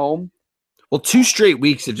 26-9 at home. Well, 2 straight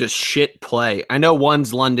weeks of just shit play. I know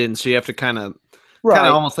one's London, so you have to kind of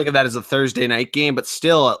almost think of that as a Thursday night game, but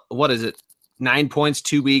still, what is it? 9 points,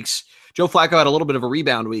 2 weeks. Joe Flacco had a little bit of a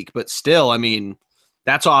rebound week, but still, I mean,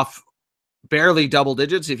 that's off barely double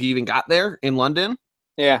digits if you even got there in London.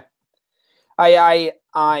 Yeah.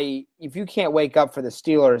 If you can't wake up for the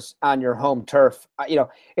Steelers on your home turf,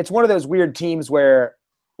 it's one of those weird teams where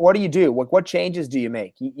what do you do? What changes do you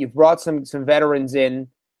make? You've brought some veterans in.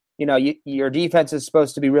 Your defense is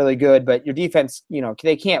supposed to be really good, but your defense,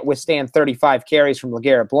 they can't withstand 35 carries from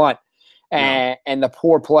LeGarrette Blount and the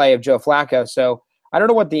poor play of Joe Flacco. So I don't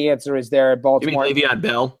know what the answer is there at Baltimore. You mean Le'Veon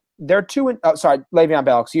Bell? They're Le'Veon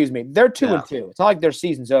Bell, excuse me. They're 2-2. It's not like their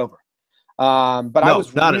season's over. But I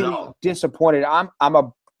was really disappointed. I'm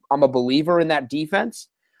a believer in that defense,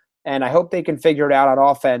 and I hope they can figure it out on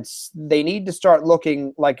offense. They need to start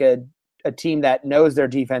looking like a team that knows their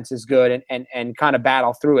defense is good and kind of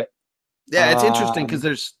battle through it. Yeah, it's interesting because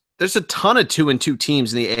there's a ton of 2-2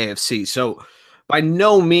 teams in the AFC. So by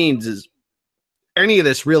no means is any of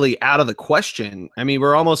this really out of the question. I mean,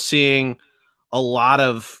 we're almost seeing a lot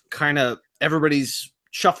of kind of everybody's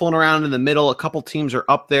shuffling around in the middle. A couple teams are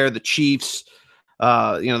up there. The Chiefs,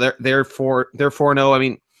 they're 4-0. I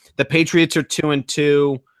mean, the Patriots are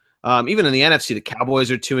 2-2. Even in the NFC, the Cowboys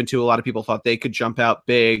are 2-2. A lot of people thought they could jump out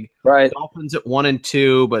big. Right. Dolphins at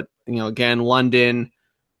 1-2, but again, London,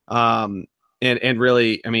 and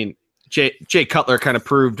really, I mean, Jay Cutler kind of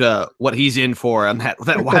proved what he's in for on that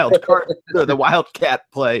wild card, the Wildcat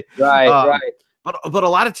play. Right. But a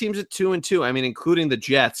lot of teams at 2-2. I mean, including the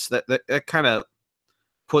Jets. That kind of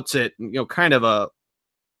puts it,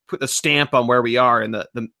 put a stamp on where we are in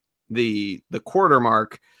the quarter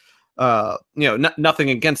mark. Nothing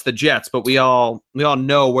against the Jets, but we all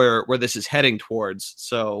know where this is heading towards.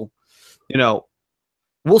 So,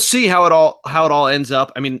 we'll see how it all ends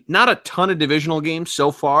up. I mean, not a ton of divisional games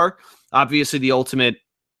so far. Obviously, the ultimate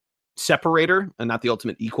separator and not the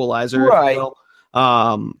ultimate equalizer, right? If you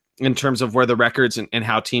will, in terms of where the records and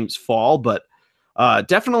how teams fall, but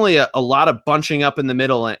definitely a lot of bunching up in the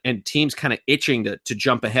middle and teams kind of itching to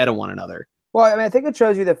jump ahead of one another. Well, I mean, I think it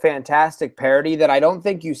shows you the fantastic parity that I don't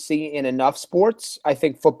think you see in enough sports. I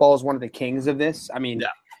think football is one of the kings of this. I mean,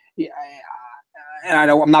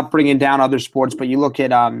 and I'm not bringing down other sports, but you look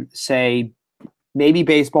at, say, maybe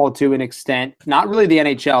baseball to an extent. Not really the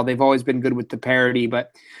NHL. They've always been good with the parity,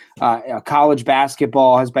 but college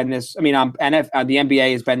basketball has been this. I mean, the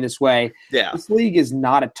NBA has been this way. Yeah. This league is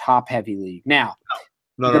not a top-heavy league. Now,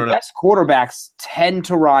 the best quarterbacks tend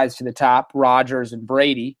to rise to the top, Rodgers and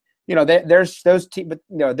Brady. There's those teams, but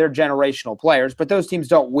they're generational players, but those teams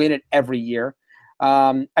don't win it every year.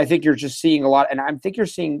 I think you're just seeing a lot, and I think you're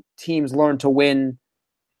seeing teams learn to win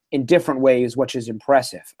in different ways, which is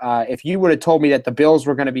impressive. If you would have told me that the Bills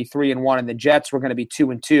were going to be 3-1 and the Jets were going to be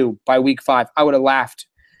 2-2 by week 5, I would have laughed.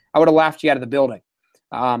 I would have laughed you out of the building.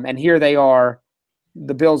 And here they are,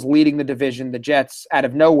 the Bills leading the division, the Jets out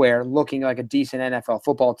of nowhere looking like a decent NFL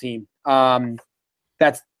football team.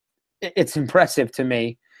 It's impressive to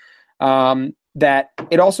me. That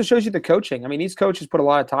it also shows you the coaching. I mean, these coaches put a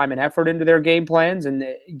lot of time and effort into their game plans, and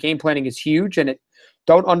game planning is huge. And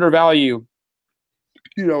don't undervalue,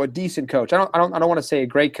 a decent coach. I don't want to say a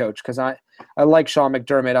great coach, because I like Sean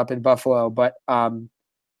McDermott up in Buffalo, but I'm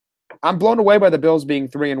blown away by the Bills being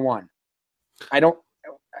 3-1. I don't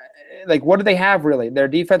like, what do they have really? Their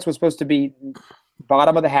defense was supposed to be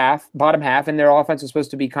bottom half, and their offense was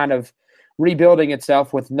supposed to be kind of rebuilding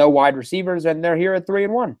itself with no wide receivers, and they're here at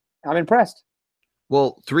 3-1. I'm impressed.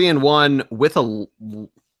 Well, 3-1 with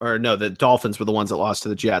the Dolphins were the ones that lost to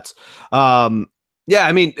the Jets. Yeah,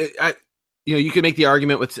 I mean, you could make the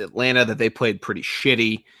argument with Atlanta that they played pretty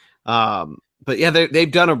shitty. But yeah,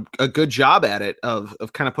 they've done a good job at it of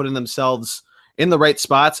kind of putting themselves in the right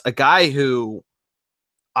spots. A guy who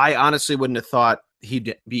I honestly wouldn't have thought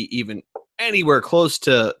he'd be even anywhere close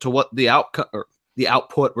to what the outcome or the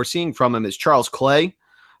output we're seeing from him is Charles Clay.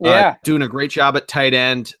 Yeah. Doing a great job at tight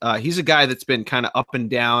end. He's a guy that's been kind of up and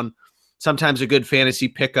down, sometimes a good fantasy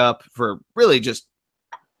pickup for really just,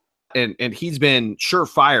 and he's been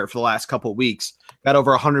surefire for the last couple of weeks. Got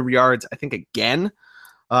over 100 yards, I think, again,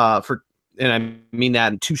 and I mean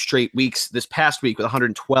that in 2 straight weeks. This past week with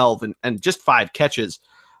 112 and just 5 catches.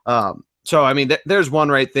 So, I mean, there's one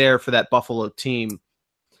right there for that Buffalo team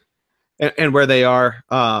and where they are.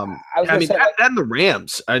 And the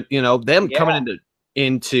Rams, them coming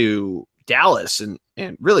into Dallas and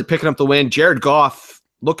really picking up the win. Jared Goff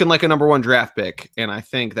looking like a number 1 draft pick. And I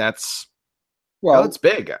think that's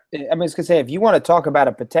big. I was going to say, if you want to talk about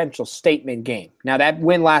a potential statement game, now that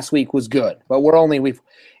win last week was good, but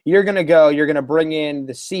you're going to bring in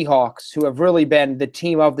the Seahawks, who have really been the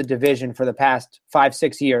team of the division for the past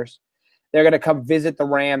 5-6 years. They're going to come visit the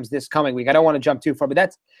Rams this coming week. I don't want to jump too far,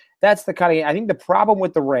 but that's the kind of – I think the problem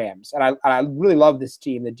with the Rams, and I really love this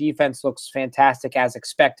team. The defense looks fantastic as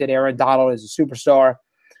expected. Aaron Donald is a superstar.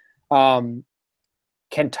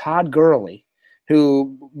 Can Todd Gurley,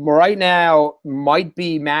 who right now might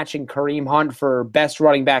be matching Kareem Hunt for best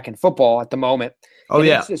running back in football at the moment,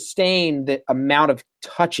 sustain the amount of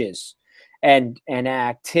touches and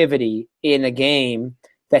activity in a game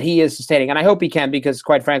that he is sustaining. And I hope he can, because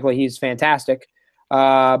quite frankly, he's fantastic.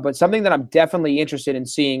 But something that I'm definitely interested in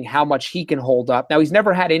seeing how much he can hold up. Now, he's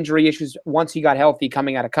never had injury issues once he got healthy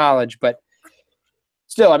coming out of college, but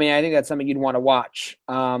still, I mean, I think that's something you'd want to watch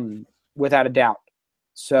without a doubt.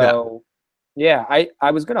 So, I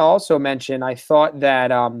was going to also mention, I thought that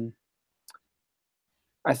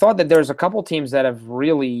there's a couple teams that have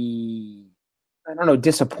really,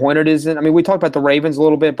 disappointed isn't. I mean, we talked about the Ravens a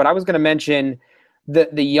little bit, but I was going to mention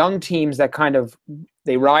the young teams that kind of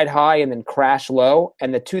they ride high and then crash low,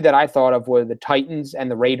 and the two that I thought of were the Titans and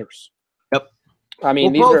the Raiders. Yep. I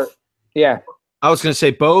mean, I was going to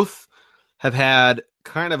say both have had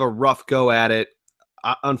kind of a rough go at it.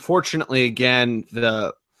 Unfortunately, again,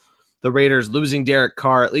 the Raiders losing Derek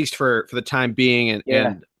Carr, at least for the time being,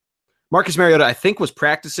 and Marcus Mariota, I think, was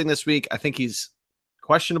practicing this week. I think he's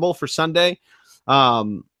questionable for Sunday.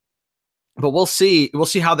 But we'll see. We'll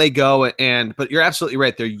see how they go. But you're absolutely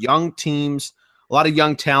right. They're young teams, a lot of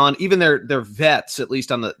young talent. Even their vets, at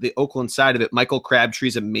least on the Oakland side of it. Michael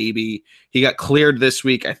Crabtree's a maybe. He got cleared this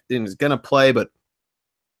week. I think he's going to play, but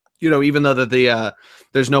even though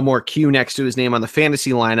there's no more Q next to his name on the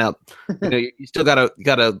fantasy lineup, you still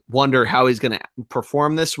gotta wonder how he's going to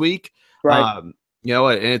perform this week. Right. And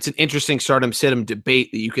it's an interesting start-'em, sit-'em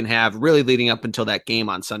debate that you can have really leading up until that game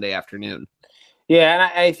on Sunday afternoon. Yeah, and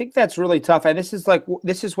I think that's really tough. And this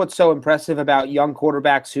is what's so impressive about young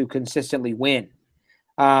quarterbacks who consistently win,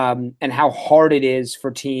 and how hard it is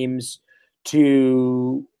for teams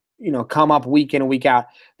to come up week in and week out.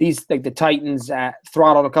 These, like the Titans,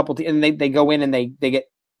 throttled a couple and they go in and they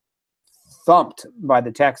get thumped by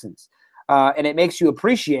the Texans, and it makes you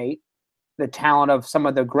appreciate the talent of some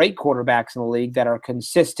of the great quarterbacks in the league that are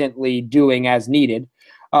consistently doing as needed.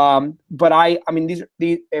 But I mean,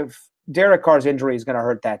 if Derek Carr's injury is going to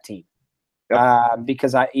hurt that team,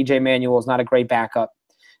 because E.J. Manuel is not a great backup.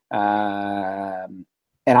 And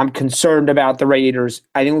I'm concerned about the Raiders.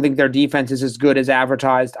 I don't think their defense is as good as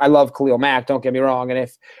advertised. I love Khalil Mack, don't get me wrong. And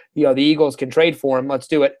if the Eagles can trade for him, let's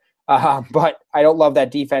do it. But I don't love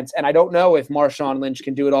that defense. And I don't know if Marshawn Lynch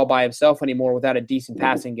can do it all by himself anymore without a decent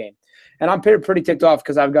passing game. And I'm pretty ticked off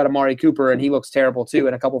because I've got Amari Cooper, and he looks terrible too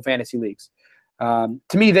in a couple fantasy leagues. To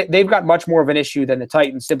me, they've got much more of an issue than the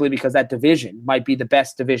Titans simply because that division might be the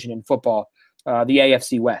best division in football, the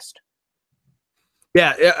AFC West.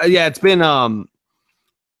 Yeah. It's been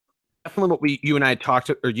definitely what you and I talked,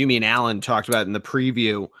 or you, me, and Alan talked about in the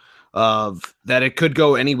preview of that it could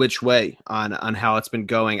go any which way on how it's been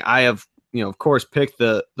going. I have, of course, picked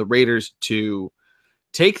the Raiders to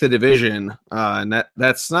take the division, and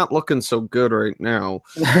that's not looking so good right now.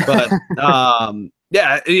 But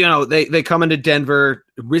they come into Denver,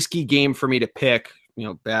 risky game for me to pick.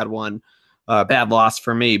 Bad one, bad loss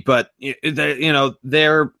for me. But they've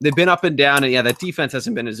been up and down, and that defense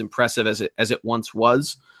hasn't been as impressive as it once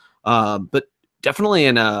was. But definitely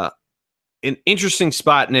in an interesting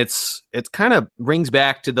spot, and it's kind of rings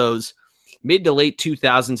back to those mid to late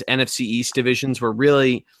 2000s NFC East divisions where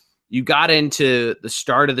really you got into the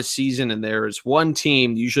start of the season and there's one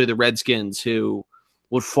team, usually the Redskins, who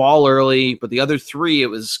would fall early, but the other three, it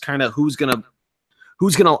was kind of who's gonna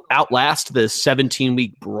outlast the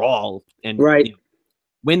 17-week brawl and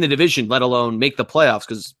win the division, let alone make the playoffs.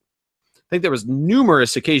 Because I think there was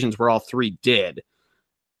numerous occasions where all three did.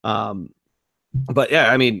 But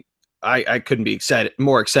yeah, I mean, I couldn't be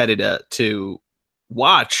more excited to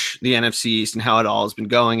watch the NFC East and how it all has been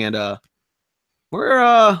going, and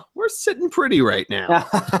we're sitting pretty right now.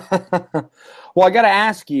 Well, I got to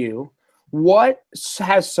ask you, what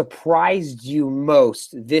has surprised you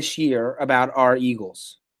most this year about our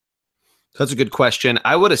Eagles? That's a good question.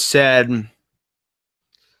 I would have said,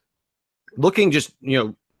 looking just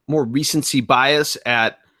more recency bias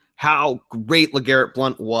at how great LeGarrette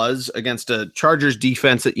Blount was against a Chargers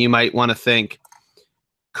defense that you might want to think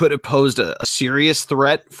could have posed a serious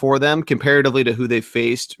threat for them comparatively to who they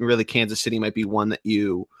faced. Really, Kansas City might be one that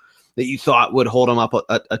you thought would hold them up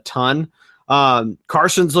a ton.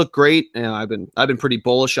 Carson's looked great, and I've been pretty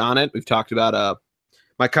bullish on it. We've talked about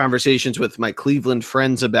my conversations with my Cleveland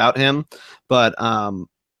friends about him, but I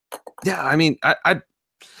mean,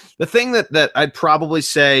 the thing that I'd probably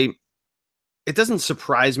say, it doesn't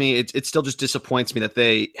surprise me. It still just disappoints me that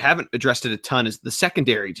they haven't addressed it a ton. Is the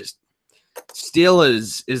secondary just still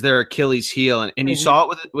is their Achilles heel, and you saw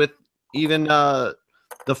it with even the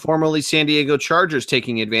formerly San Diego Chargers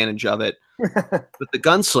taking advantage of it with the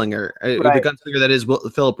gunslinger, the gunslinger that is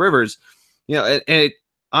Phillip Rivers. And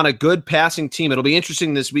on a good passing team, it'll be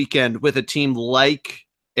interesting this weekend with a team like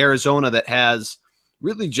Arizona that has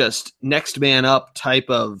really just next man up type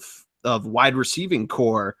of wide receiving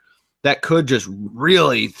core that could just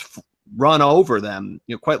really run over them,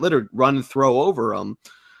 quite literally run and throw over them,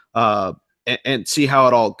 and see how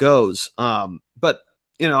it all goes. But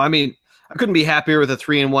I mean, I couldn't be happier with a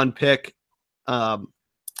 3-1 pick, or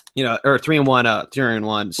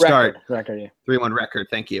 3-1 start record, yeah. 3-1 record.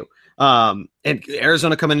 Thank you. And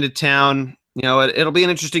Arizona coming into town, it'll be an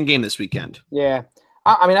interesting game this weekend. Yeah.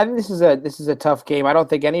 I mean, I think this is a tough game. I don't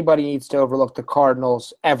think anybody needs to overlook the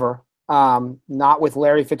Cardinals ever. Not with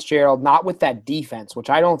Larry Fitzgerald, not with that defense, which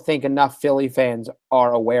I don't think enough Philly fans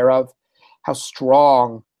are aware of, how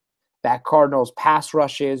strong that Cardinals pass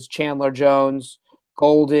rush is. Chandler Jones,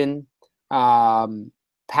 Golden,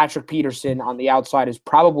 Patrick Peterson on the outside is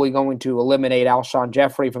probably going to eliminate Alshon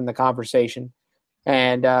Jeffrey from the conversation.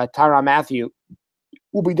 And Tyrann Mathieu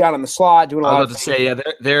will be down in the slot doing a lot of things. I was about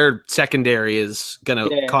to say, their secondary is going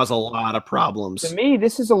to cause a lot of problems. To me,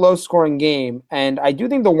 this is a low-scoring game, and I do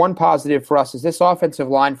think the one positive for us is this offensive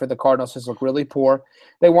line for the Cardinals has looked really poor.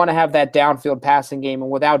 They want to have that downfield passing game,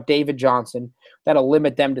 and without David Johnson, that'll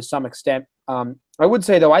limit them to some extent. I would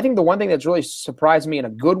say, though, I think the one thing that's really surprised me in a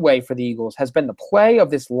good way for the Eagles has been the play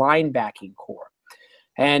of this linebacking core.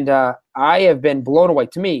 And I have been blown away.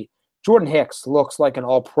 To me, Jordan Hicks looks like an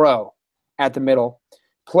all-pro at the middle.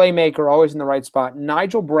 Playmaker, always in the right spot.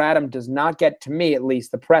 Nigel Bradham does not get, to me at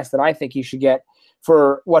least, the press that I think he should get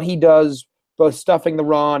for what he does, both stuffing the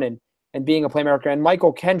run and being a playmaker. And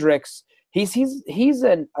Michael Kendricks, he's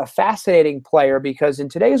a fascinating player because in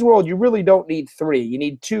today's world, you really don't need three. You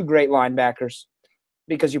need two great linebackers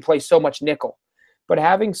because you play so much nickel. But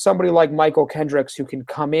having somebody like Michael Kendricks who can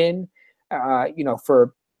come in,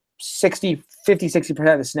 for 50,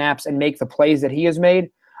 60% of the snaps and make the plays that he has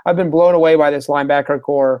made, I've been blown away by this linebacker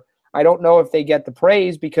core. I don't know if they get the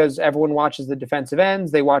praise because everyone watches the defensive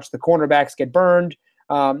ends. They watch the cornerbacks get burned.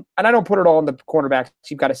 And I don't put it all on the cornerbacks.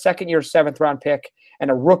 You've got a second-year, seventh-round pick and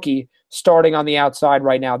a rookie starting on the outside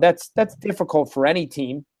right now. That's difficult for any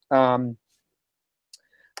team. But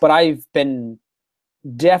I've been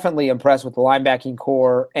definitely impressed with the linebacking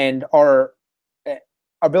core and our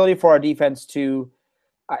ability for our defense to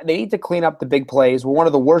they need to clean up the big plays. We're one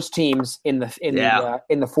of the worst teams in the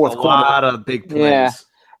fourth quarter. A lot of big plays. Yeah.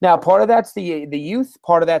 Now, part of that's the youth.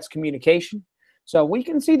 Part of that's communication. So we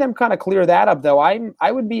can see them kind of clear that up, though.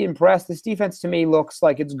 I would be impressed. This defense to me looks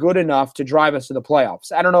like it's good enough to drive us to the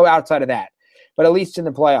playoffs. I don't know outside of that, but at least in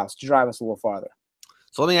the playoffs to drive us a little farther.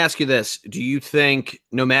 So let me ask you this. Do you think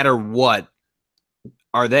no matter what,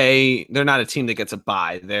 they're not a team that gets a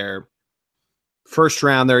bye? They're first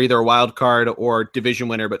round, they're either a wild card or division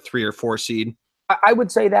winner, but 3 or 4 seed. I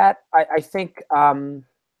would say that. I think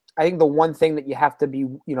the one thing that you have to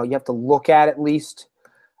you have to look at least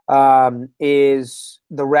is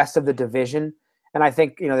the rest of the division. And I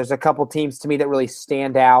think, there's a couple teams to me that really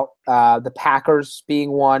stand out. The Packers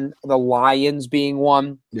being one, the Lions being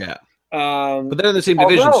one. Yeah. But they're in the same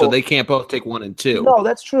division, so they can't both take 1 and 2. No,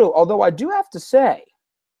 that's true. Although I do have to say,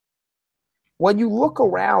 when you look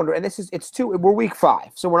around, and we're week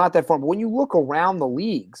 5, so we're not that far, but when you look around the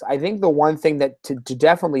leagues, I think the one thing that to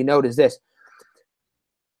definitely note is this.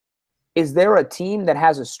 Is there a team that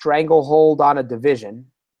has a stranglehold on a division?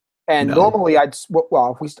 And normally I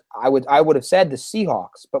would have said the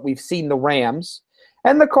Seahawks, but we've seen the Rams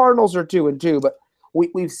and the Cardinals are 2-2, but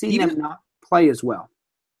we've seen them not play as well.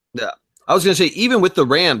 Yeah. I was going to say, even with the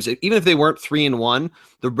Rams, even if they weren't 3-1,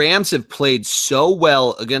 the Rams have played so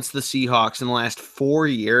well against the Seahawks in the last 4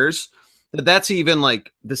 years that's even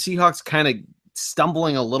like the Seahawks kind of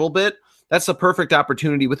stumbling a little bit. That's a perfect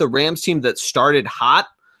opportunity with a Rams team that started hot.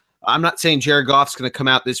 I'm not saying Jared Goff's going to come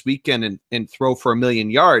out this weekend and throw for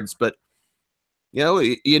 1,000,000 yards, but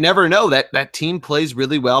you never know. That team plays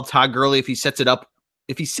really well. Todd Gurley, if he sets it up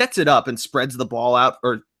and spreads the ball out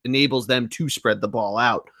or enables them to spread the ball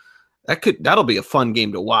out, that'll be a fun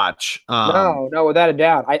game to watch. No, without a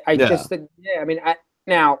doubt. I just think, I mean, I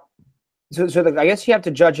guess you have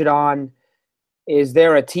to judge it on, is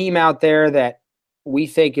there a team out there that we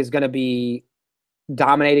think is going to be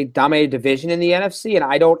dominated division in the NFC? And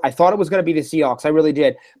I thought it was going to be the Seahawks. I really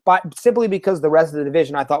did. But simply because the rest of the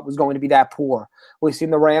division I thought was going to be that poor. We've seen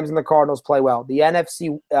the Rams and the Cardinals play well. The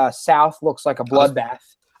NFC South looks like a bloodbath.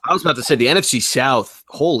 I was about to say the NFC South,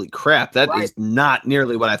 holy crap, that is not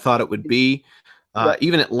nearly what I thought it would be.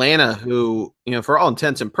 Even Atlanta, who, for all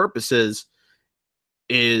intents and purposes,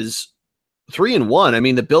 is 3-1. I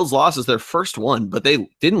mean, the Bills lost is their first one, but they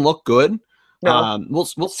didn't look good. No.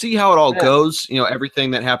 We'll see how it all goes.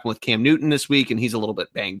 Everything that happened with Cam Newton this week, and he's a little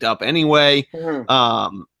bit banged up anyway.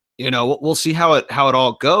 Mm-hmm. We'll see how it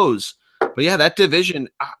all goes. But yeah, that division,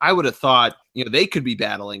 I would have thought, they could be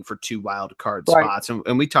battling for 2 wild card spots,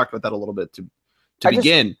 and we talked about that a little bit to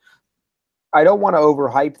begin. I don't want to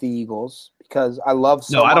overhype the Eagles because I love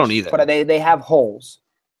so much, I don't either. But they have holes.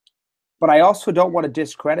 But I also don't want to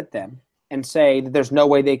discredit them and say that there's no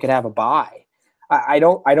way they could have a bye. I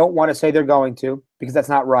don't want to say they're going to, because that's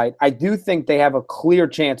not right. I do think they have a clear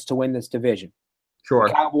chance to win this division. Sure.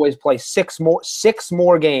 The Cowboys play 6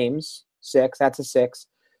 more games. 6, that's a 6.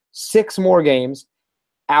 6 more games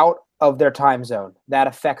out of their time zone. That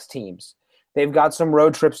affects teams. They've got some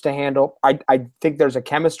road trips to handle. I think there's a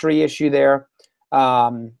chemistry issue there,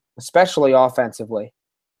 especially offensively.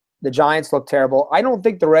 The Giants look terrible. I don't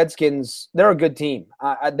think the Redskins, they're a good team.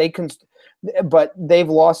 But they've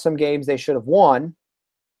lost some games they should have won,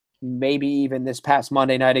 maybe even this past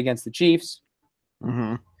Monday night against the Chiefs.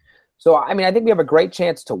 Mm-hmm. So, I mean, I think we have a great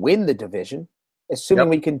chance to win the division, assuming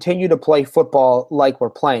we continue to play football like we're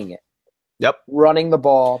playing it. Yep. Running the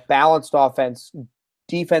ball, balanced offense,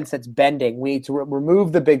 defense that's bending. We need to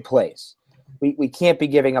remove the big plays. We can't be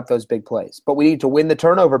giving up those big plays, but we need to win the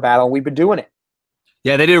turnover battle, and we've been doing it.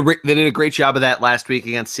 Yeah, they did a great job of that last week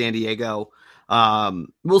against San Diego.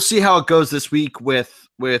 We'll see how it goes this week with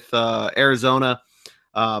Arizona,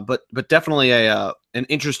 but definitely an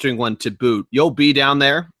interesting one to boot. You'll be down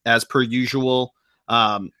there as per usual.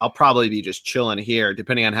 I'll probably be just chilling here,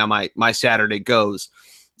 depending on how my Saturday goes.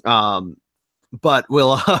 But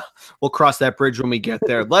we'll cross that bridge when we get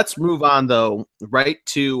there. Let's move on though, right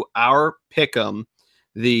to our pick'em,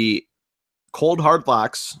 the Cold Hard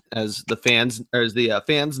Locks, as the fans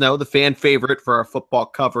know, the fan favorite for our football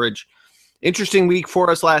coverage. Interesting week for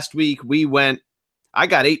us last week. I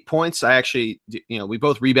got 8 points. I actually, we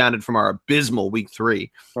both rebounded from our abysmal week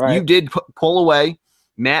 3. Right. You did pull away.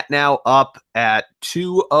 Matt now up at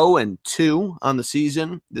 2-0-2 on the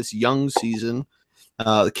season, this young season.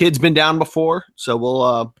 The kid's been down before, so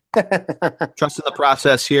we'll trust in the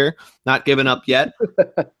process here. Not giving up yet.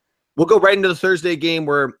 We'll go right into the Thursday game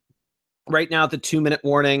where right now at the 2-minute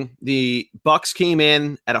warning, the Bucks came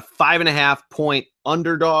in at a 5.5-point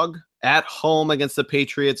underdog at home against the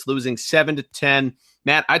Patriots, losing 7-10.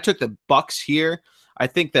 Matt, I took the Bucks here. I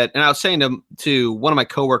think that, and I was saying to one of my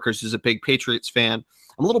coworkers who's a big Patriots fan,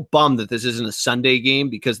 I'm a little bummed that this isn't a Sunday game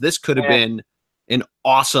because this could have been an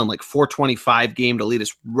awesome 425 game to lead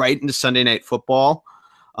us right into Sunday Night Football.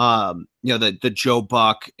 The Joe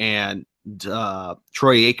Buck and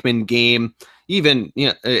Troy Aikman game. Even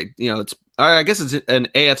it's I guess it's an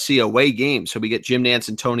AFC away game, so we get Jim Nantz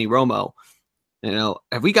and Tony Romo.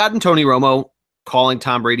 Have we gotten Tony Romo calling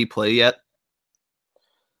Tom Brady play yet?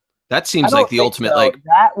 That seems like the ultimate. So.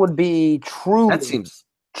 That would be truly. That seems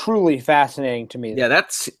truly fascinating to me. Yeah,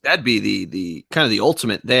 that'd be the kind of the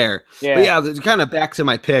ultimate there. Yeah. But kind of back to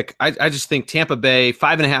my pick. I just think Tampa Bay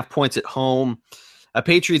 5.5 points at home. A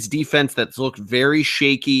Patriots defense that's looked very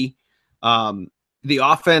shaky. The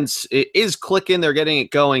offense is clicking; they're getting it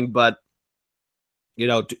going, but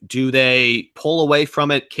do they pull away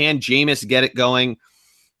from it? Can Jameis get it going?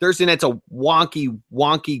 Thursday night's a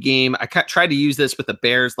wonky game. I tried to use this with the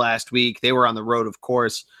Bears last week. They were on the road, of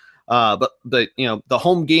course. But the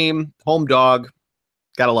home game, home dog,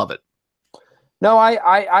 gotta love it. No,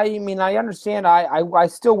 I mean I understand. I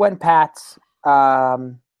still went Pats.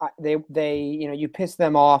 They you piss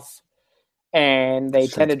them off, and they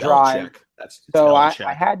tend to drive. So I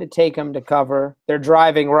had to take them to cover. They're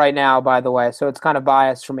driving right now, by the way, so it's kind of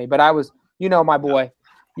biased for me. But I was, my boy,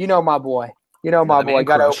 my boy.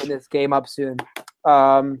 Got to open this game up soon.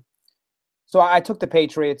 So I took the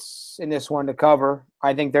Patriots in this one to cover.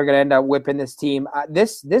 I think they're going to end up whipping this team.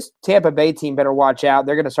 This Tampa Bay team better watch out.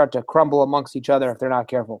 They're going to start to crumble amongst each other if they're not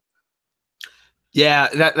careful. Yeah,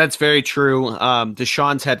 that's very true.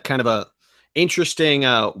 Deshaun's had kind of a interesting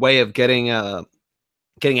way of getting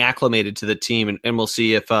acclimated to the team, and we'll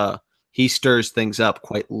see if he stirs things up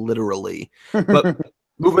quite literally. But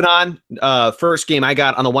moving on, first game I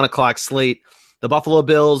got on the 1:00 slate, the Buffalo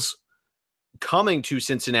Bills coming to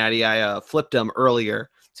Cincinnati. I flipped them earlier.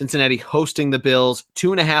 Cincinnati hosting the Bills,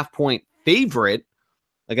 2.5-point favorite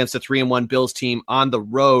against a 3-1 Bills team on the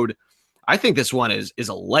road. I think this one is a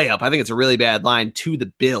layup. I think it's a really bad line to the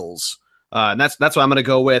Bills. And that's what I'm going to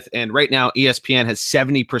go with. And right now, ESPN has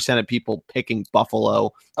 70% of people picking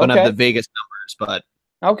Buffalo. Don't have the Vegas numbers, but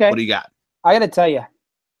what do you got? I got to tell you,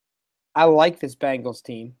 I like this Bengals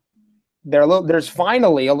team. There's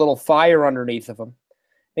finally a little fire underneath of them.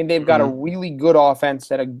 I think they've got a really good offense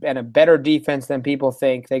and a better defense than people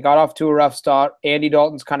think. They got off to a rough start. Andy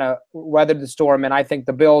Dalton's kind of weathered the storm, and I think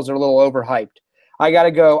the Bills are a little overhyped. I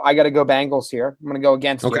gotta go Bengals here. I'm gonna go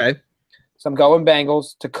against you. So I'm going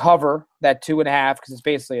Bengals to cover that 2.5 because it's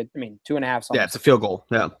basically 2.5. Yeah, it's a field goal.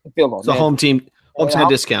 Yeah, a field goal. It's a home team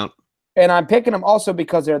discount. And I'm picking them also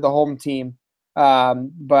because they're the home team.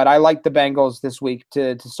 But I like the Bengals this week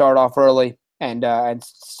to start off early and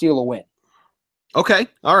steal a win. Okay,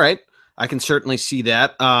 all right. I can certainly see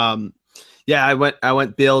that. I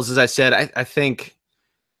went Bills as I said. I think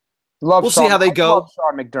we'll see how they go. Love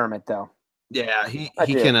Sean McDermott though. Yeah, he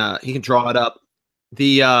can draw it up.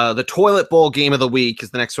 The toilet bowl game of the week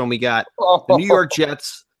is the next one we got. The New York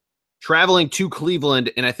Jets traveling to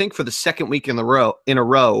Cleveland, and I think for the second week in a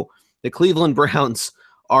row, the Cleveland Browns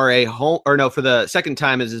are for the second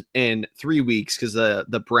time is in 3 weeks because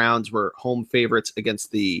the Browns were home favorites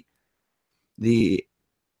against the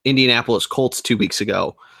Indianapolis Colts 2 weeks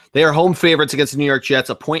ago. They are home favorites against the New York Jets,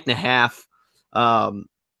 1.5.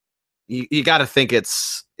 You got to think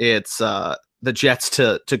it's the Jets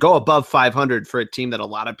to go above 500 for a team that a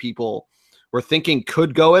lot of people were thinking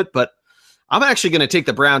could go it, but I'm actually going to take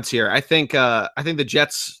the Browns here. I think the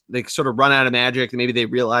Jets, they sort of run out of magic. Maybe they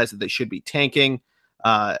realize that they should be tanking.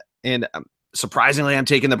 And surprisingly, I'm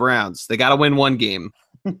taking the Browns. They got to win one game.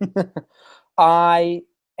 I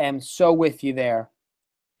am so with you there.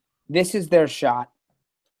 This is their shot.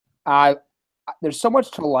 There's so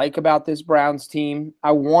much to like about this Browns team.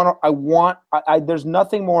 There's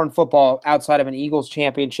nothing more in football outside of an Eagles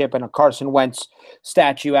championship and a Carson Wentz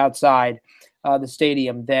statue outside the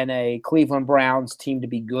stadium than a Cleveland Browns team to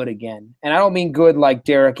be good again. And I don't mean good like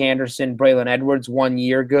Derek Anderson, Braylon Edwards 1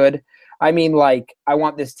 year good. I mean like I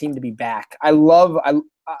want this team to be back.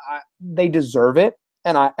 They deserve it,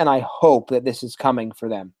 and I hope that this is coming for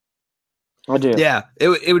them. I do. Yeah,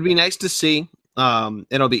 it would be nice to see.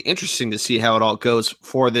 It'll be interesting to see how it all goes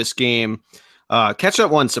for this game. Catch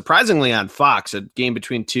that one surprisingly on Fox, a game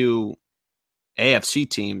between two AFC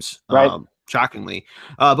teams, right? Shockingly.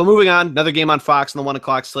 But moving on, another game on Fox on the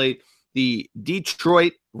 1:00 slate. The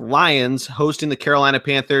Detroit Lions hosting the Carolina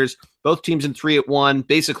Panthers. Both teams in 3-1,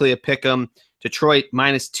 basically a pick 'em. Detroit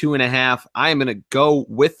 -2.5. I am going to go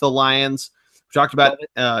with the Lions. We talked about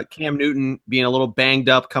Cam Newton being a little banged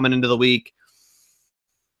up coming into the week.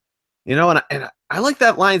 And I like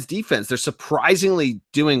that Lions defense. They're surprisingly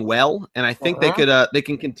doing well, and I think they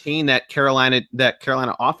can contain that Carolina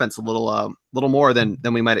offense a little more than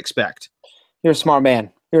we might expect. You're a smart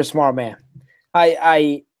man.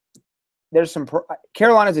 There's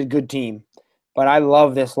Carolina's a good team, but I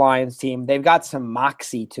love this Lions team. They've got some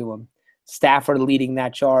moxie to them. Stafford leading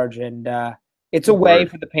that charge, and it's a way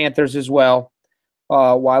for the Panthers as well.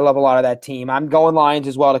 Well, I love a lot of that team. I'm going Lions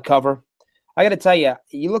as well to cover. I got to tell you,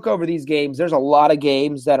 you look over these games, there's a lot of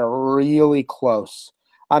games that are really close.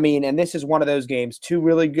 I mean, and this is one of those games. Two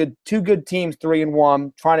good teams,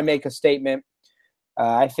 3-1, trying to make a statement.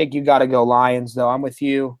 I think you got to go Lions, though. I'm with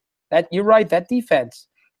you. You're right. That defense,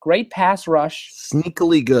 great pass rush,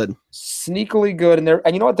 sneakily good, and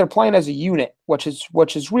you know what? They're playing as a unit, which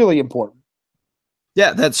is really important.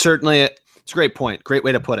 Yeah, that's certainly it. It's a great point. Great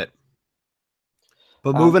way to put it.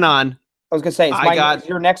 But moving on. I was gonna say, is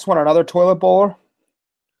your next one another toilet bowler?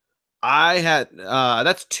 I had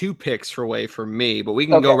that's 2 picks for me, but we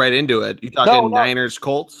can go right into it. You talking Niners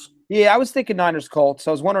Colts? Yeah, I was thinking Niners Colts.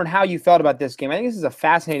 I was wondering how you felt about this game. I think this is a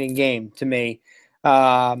fascinating game to me.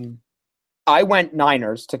 I went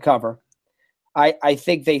Niners to cover. I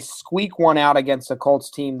think they squeak one out against a Colts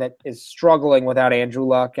team that is struggling without Andrew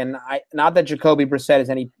Luck, and not that Jacoby Brissett is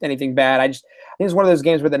anything bad. I think it's one of those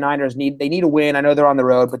games where the Niners need a win. I know they're on the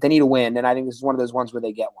road, but they need a win, and I think this is one of those ones where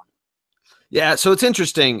they get one. Yeah, so it's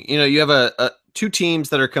interesting. You have two teams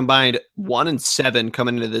that are combined 1-7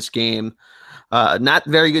 coming into this game. Not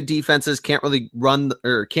very good defenses. Can't really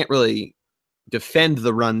defend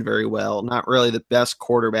the run very well. Not really the best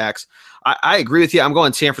quarterbacks. I agree with you. I'm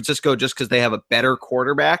going San Francisco just because they have a better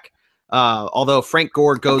quarterback. Although Frank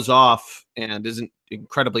Gore goes off and isn't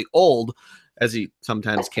incredibly old, as he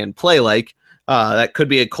sometimes can play like, that could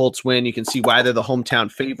be a Colts win. You can see why they're the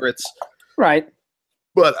hometown favorites. Right.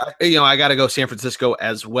 But, I got to go San Francisco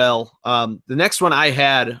as well. The next one I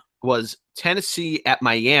had was Tennessee at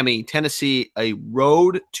Miami. Tennessee, a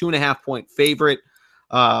road 2.5-point favorite.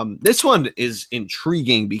 This one is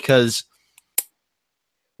intriguing because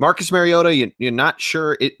Marcus Mariota, you're not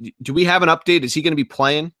sure. Do we have an update? Is he going to be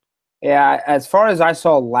playing? Yeah, as far as I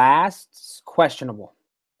saw last, questionable.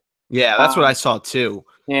 Yeah, that's what I saw too.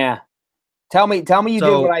 Yeah. Tell me you did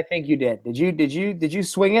what I think you did. Did you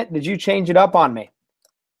swing it? Did you change it up on me?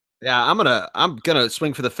 Yeah, I'm gonna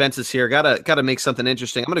swing for the fences here. Gotta make something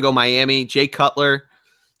interesting. I'm gonna go Miami. Jay Cutler,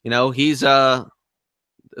 he's the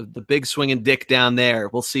big swinging dick down there.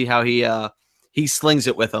 We'll see how he slings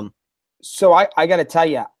it with them. So I got to tell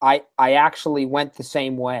you, I actually went the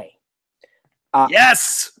same way.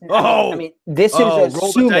 Yes. I mean, this is assuming.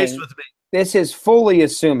 Roll the dice with me. This is fully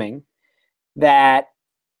assuming that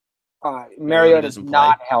Mariota is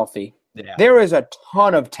not healthy. Yeah. There is a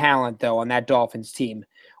ton of talent though on that Dolphins team,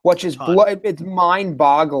 which is it's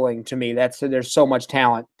mind-boggling to me. There's so much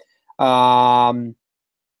talent.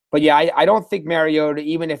 But yeah, I don't think Mariota,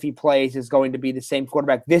 even if he plays, is going to be the same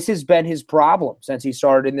quarterback. This has been his problem since he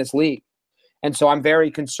started in this league. And so I'm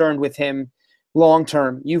very concerned with him long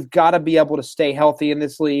term. You've got to be able to stay healthy in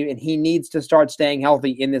this league, and he needs to start staying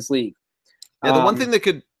healthy in this league. Yeah, the one thing that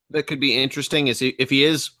could be interesting is if he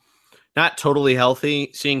is not totally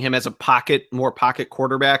healthy, seeing him as a more pocket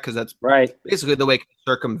quarterback, because that's basically the way to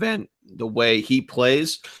circumvent the way he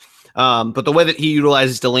plays. But the way that he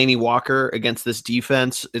utilizes Delaney Walker against this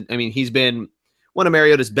defense, he's been one of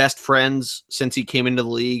Mariota's best friends since he came into the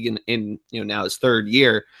league in now his 3rd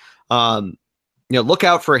year. Look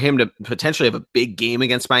out for him to potentially have a big game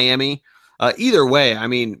against Miami. Either way,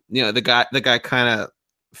 the guy kind of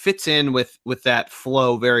fits in with that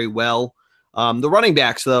flow very well. The running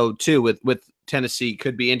backs, though, too, with Tennessee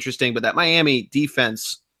could be interesting, but that Miami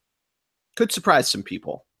defense could surprise some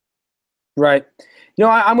people. Right.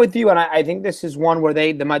 I'm with you, and I think this is one where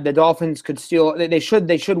the Dolphins could steal. They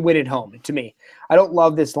should win at home. To me, I don't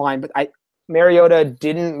love this line, but Mariota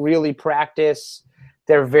didn't really practice.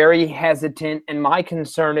 They're very hesitant, and my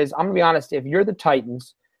concern is, I'm gonna be honest. If you're the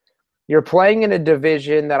Titans, you're playing in a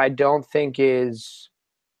division that I don't think is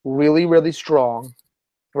really, really strong.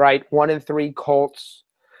 Right, 1-3 Colts.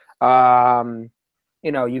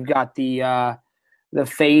 You've got the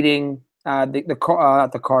fading not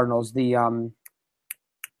the Cardinals, the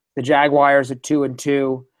Jaguars at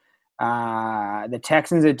 2-2, the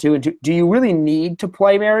Texans at 2-2. Do you really need to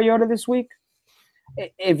play Mariota this week?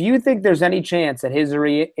 If you think there's any chance that his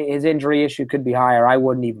injury issue could be higher, I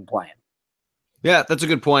wouldn't even play him. Yeah, that's a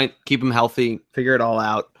good point. Keep him healthy. Figure it all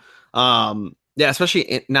out.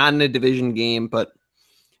 Especially not in a division game, but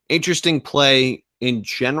interesting play in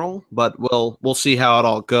general. But we'll see how it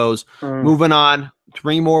all goes. Moving on,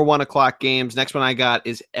 3 more 1:00 games. Next one I got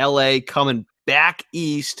is LA coming back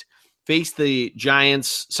east, face the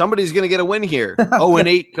Giants. Somebody's going to get a win here.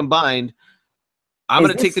 0-8 combined. I'm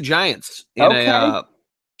going to take the Giants.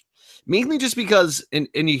 Mainly just because, and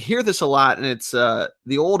you hear this a lot, and it's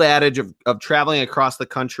the old adage of traveling across the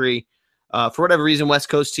country. For whatever reason, West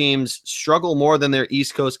Coast teams struggle more than their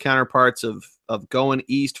East Coast counterparts of going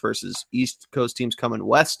east versus East Coast teams coming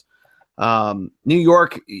west. New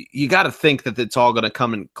York, you got to think that it's all going to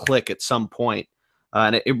come and click at some point.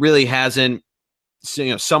 And it really hasn't.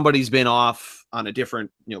 So, somebody's been off on a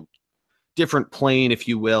different plane, if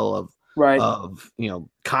you will, of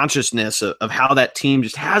consciousness of how that team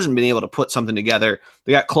just hasn't been able to put something together.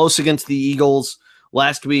 They got close against the Eagles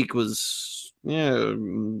last week. Was I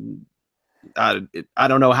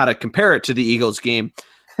don't know how to compare it to the Eagles game,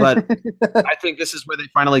 but I think this is where they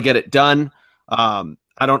finally get it done.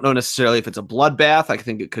 I don't know necessarily if it's a bloodbath. I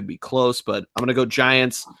think it could be close, but I'm going to go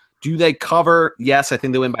Giants. Do they cover? Yes, I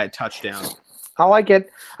think they win by a touchdown. I like it.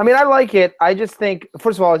 I mean, I like it. I just think,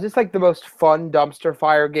 first of all, it's just like the most fun dumpster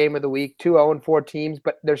fire game of the week. 2 0-4 teams,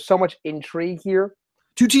 but there's so much intrigue here.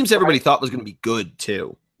 2 teams everybody thought was going to be good,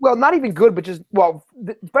 too. Well, not even good, but just,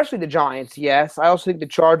 especially the Giants, yes. I also think the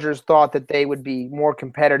Chargers thought that they would be more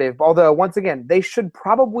competitive. Although, once again, they should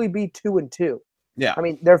probably be 2-2. Yeah. I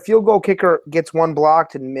mean, their field goal kicker gets one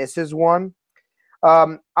blocked and misses one.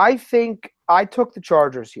 I think I took the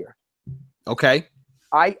Chargers here. Okay.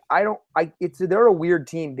 They're a weird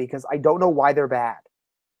team because I don't know why they're bad.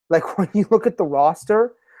 Like when you look at the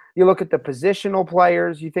roster, you look at the positional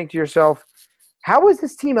players, you think to yourself, how is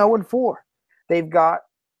this team 0-4? They've got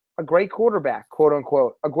a great quarterback, quote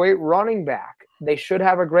unquote, a great running back. They should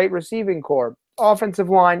have a great receiving core. Offensive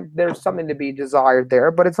line, there's something to be desired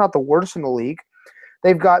there, but it's not the worst in the league.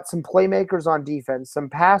 They've got some playmakers on defense, some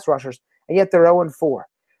pass rushers, and yet they're 0-4.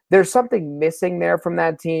 There's something missing there from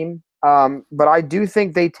that team. But I do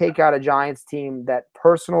think they take out a Giants team that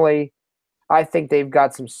personally, I think they've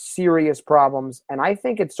got some serious problems. And I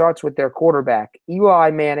think it starts with their quarterback. Eli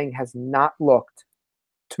Manning has not looked,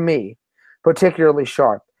 to me, particularly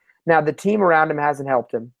sharp. Now, the team around him hasn't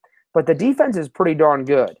helped him, but the defense is pretty darn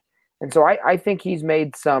good. And so I think he's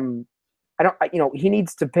made some – he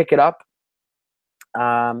needs to pick it up.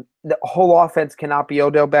 The whole offense cannot be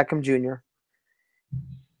Odell Beckham Jr.,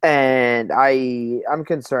 and I'm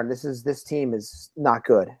concerned. This team is not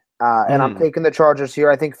good, and I'm taking the Chargers here.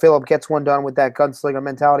 I think Phillip gets one done with that gunslinger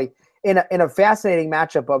mentality in a fascinating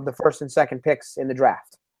matchup of the first and second picks in the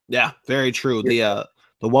draft. Yeah, very true. The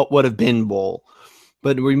what would have been bowl,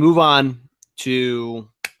 but we move on to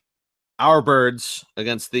our birds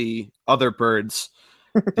against the other birds.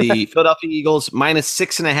 The Philadelphia Eagles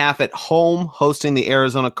 -6.5 at home, hosting the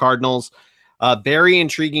Arizona Cardinals. Very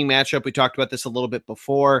intriguing matchup. We talked about this a little bit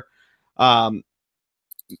before. That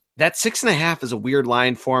 6.5 is a weird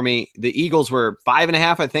line for me. The Eagles were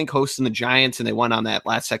 5.5, I think, hosting the Giants, and they won on that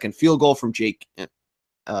last-second field goal from Jake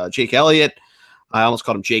Elliott. I almost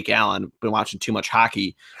called him Jake Allen. Been watching too much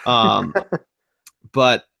hockey.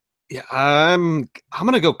 But yeah, I'm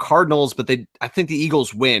going to go Cardinals, but I think the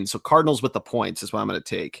Eagles win. So Cardinals with the points is what I'm going to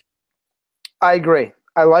take. I agree.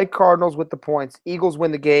 I like Cardinals with the points. Eagles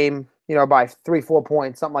win the game, by 3-4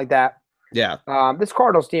 points, something like that. Yeah. This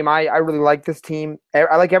Cardinals team, I really like this team.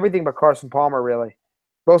 I like everything but Carson Palmer, really.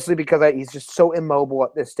 Mostly because he's just so immobile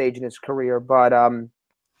at this stage in his career. But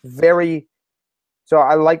so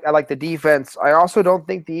I like the defense. I also don't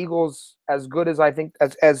think the Eagles, as good as I think,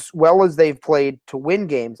 as well as they've played to win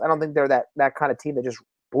games, I don't think they're that kind of team that just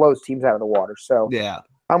blows teams out of the water. So yeah,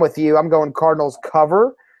 I'm with you. I'm going Cardinals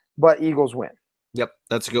cover, but Eagles win. Yep,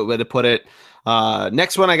 that's a good way to put it.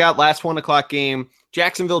 Next one I got, last 1 o'clock game,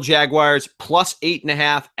 Jacksonville Jaguars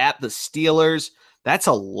 +8.5 at the Steelers. That's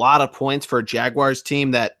a lot of points for a Jaguars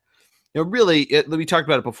team that, really, we talked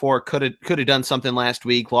about it before, could have done something last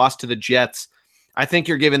week, lost to the Jets. I think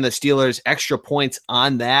you're giving the Steelers extra points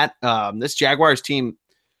on that. This Jaguars team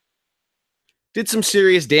did some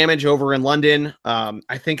serious damage over in London.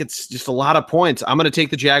 I think it's just a lot of points. I'm going to take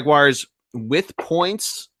the Jaguars with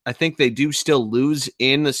points. I think they do still lose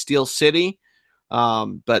in the Steel City,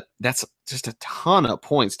 but that's just a ton of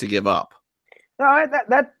points to give up. No,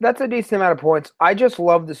 that's a decent amount of points. I just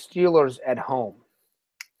love the Steelers at home.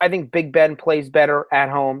 I think Big Ben plays better at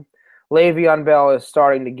home. Le'Veon Bell is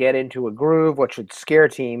starting to get into a groove, which should scare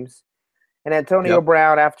teams. And Antonio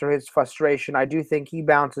Brown, after his frustration, I do think he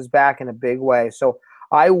bounces back in a big way. So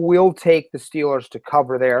I will take the Steelers to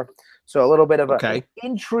cover there. So a little bit of an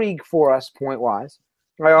intrigue for us point-wise.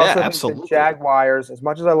 I also think the Jaguars, as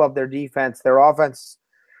much as I love their defense, their offense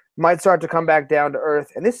might start to come back down to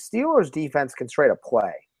earth. And this Steelers defense can straight up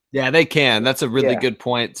play. Yeah, they can. That's a really good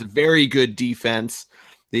point. It's a very good defense.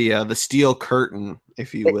 The steel curtain,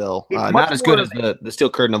 if you will. Not as good as the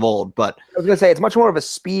steel curtain of old, but I was going to say it's much more of a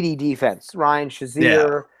speedy defense. Ryan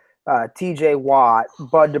Shazier, T.J. Watt,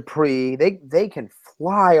 Bud Dupree. They can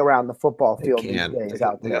fly around the football field these days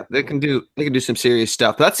out there. They can do some serious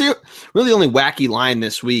stuff. But that's really the only wacky line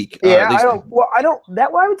this week. Yeah,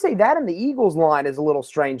 I would say that and the Eagles line is a little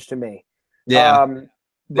strange to me. Yeah.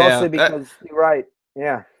 Mostly because you're right.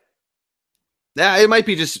 Yeah. Yeah, it might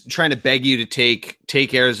be just trying to beg you to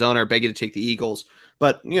take Arizona or beg you to take the Eagles.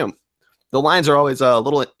 But, the lines are always a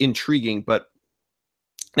little intriguing. But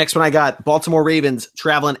next one I got Baltimore Ravens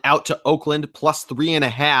traveling out to Oakland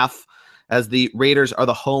 +3.5 as the Raiders are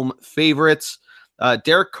the home favorites.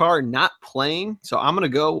 Derek Carr not playing, so I'm going to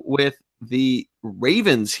go with the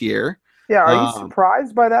Ravens here. Yeah, are you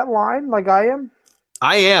surprised by that line like I am?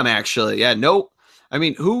 I am, actually. Yeah, no. I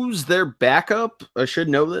mean, who's their backup? I should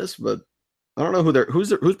know this, but I don't know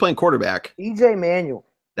who's playing quarterback. EJ Manuel.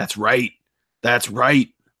 That's right.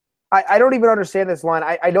 I don't even understand this line.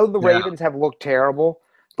 I know the Ravens have looked terrible,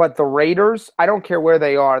 but the Raiders, I don't care where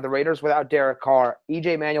they are. The Raiders without Derek Carr,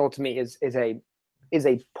 EJ Manuel to me is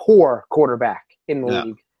a poor quarterback in the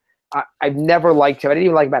league. I've never liked him. I didn't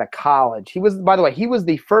even like him out of college. He was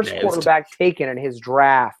the first quarterback taken in his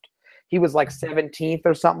draft. He was like 17th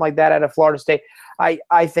or something like that out of Florida State.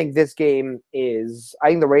 I think this game is. I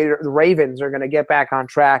think the Ravens are going to get back on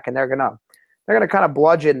track, and they're going to kind of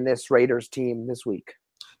bludgeon this Raiders team this week.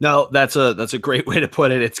 No, that's a great way to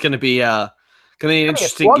put it. It's going to be an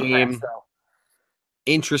interesting game.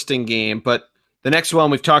 Interesting game, but the next one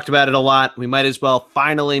we've talked about it a lot. We might as well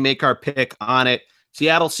finally make our pick on it.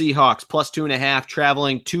 Seattle Seahawks +2.5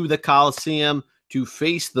 traveling to the Coliseum to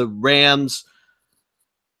face the Rams.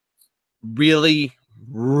 Really,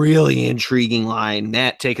 really intriguing line.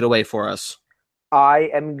 Matt, take it away for us. I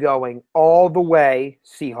am going all the way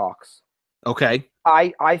Seahawks. Okay.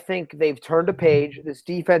 I think they've turned a page. This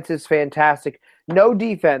defense is fantastic. No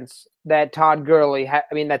defense that Todd Gurley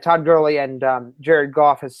and Jared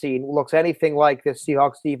Goff has seen looks anything like this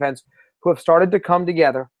Seahawks defense, who have started to come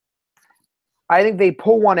together. I think they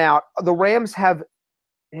pull one out. The Rams have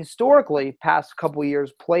historically, past couple of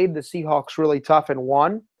years, played the Seahawks really tough and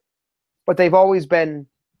won, but they've always been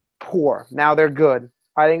poor. Now they're good.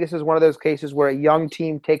 I think this is one of those cases where a young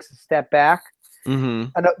team takes a step back. Mm-hmm.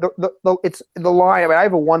 And it's the line. I mean, I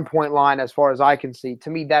have a 1-point line as far as I can see. To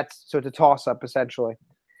me, it's a toss-up essentially.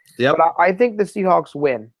 Yep. But I think the Seahawks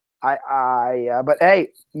win. But hey,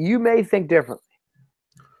 you may think differently.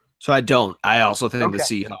 So I don't. I also think the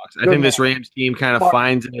Seahawks. I think this Rams team kind of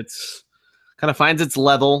finds its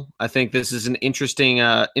level. I think this is an interesting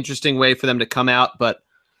way for them to come out. But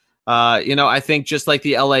I think just like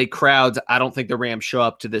the LA crowds, I don't think the Rams show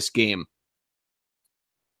up to this game.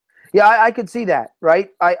 Yeah, I could see that,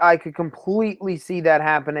 right? I could completely see that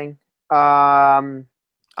happening.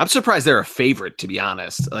 I'm surprised they're a favorite, to be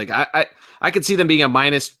honest. Like I could see them being a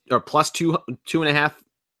minus or +2.5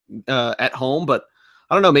 at home, but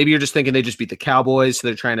I don't know. Maybe you're just thinking they just beat the Cowboys, so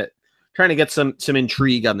they're trying to get some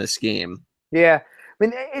intrigue on this game. Yeah, I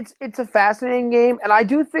mean it's a fascinating game, and I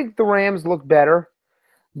do think the Rams look better.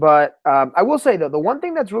 But I will say though, the one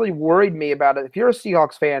thing that's really worried me about it, if you're a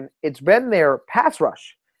Seahawks fan, it's been their pass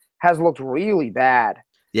rush has looked really bad.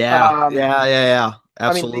 Yeah.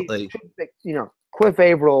 Absolutely. I mean, Cliff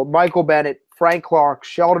Averill, Michael Bennett, Frank Clark,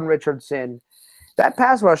 Sheldon Richardson. That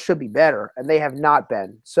pass rush should be better, and they have not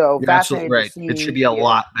been. So you're absolutely right. It should be a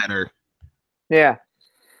lot better. Yeah.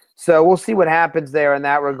 So we'll see what happens there in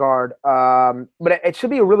that regard. But it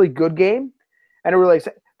should be a really good game, and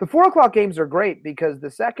the 4:00 games are great because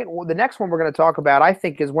the next one we're going to talk about, I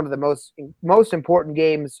think, is one of the most important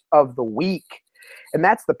games of the week. And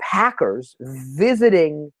that's the Packers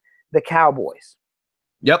visiting the Cowboys.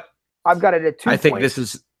 Yep. I've got it at 2 points. I think this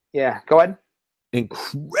is go ahead.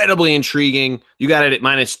 Incredibly intriguing. You got it at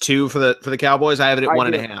 -2 for the Cowboys. I have it at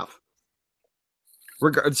 1.5.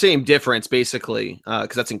 Same difference, basically,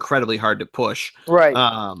 because that's incredibly hard to push. Right.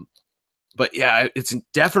 But yeah, it's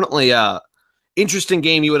definitely a interesting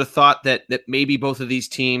game. You would have thought that maybe both of these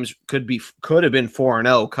teams could have been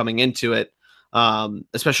 4-0 coming into it.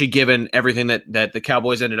 Especially given everything that the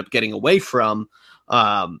Cowboys ended up getting away from.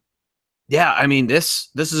 I mean, this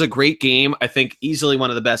is a great game. I think easily one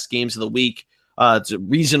of the best games of the week. It's a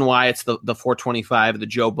reason why it's the 425, the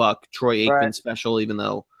Joe Buck, Troy Aikman special, even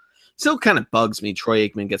though it still kind of bugs me. Troy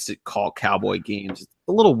Aikman gets to call Cowboy games. It's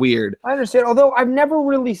a little weird. I understand, although I've never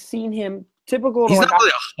really seen him typical. He's not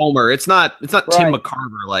really a homer. It's not Tim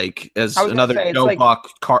McCarver like as another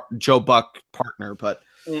Joe Buck partner, but.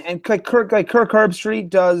 And Kirk Herbstreit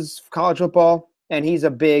does college football, and he's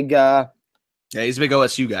a big. He's a big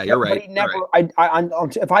OSU guy. You're right. But he never. Right.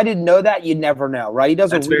 If I didn't know that, you'd never know, right? He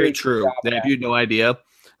does. That's really very true. If you had no idea,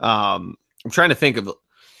 I'm trying to think of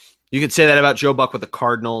You could say that about Joe Buck with the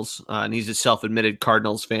Cardinals, and he's a self-admitted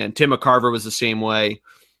Cardinals fan. Tim McCarver was the same way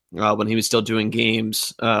when he was still doing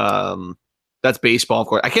games. That's baseball, of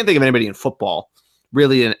course. I can't think of anybody in football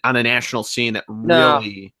really on a national scene that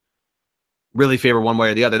really favor one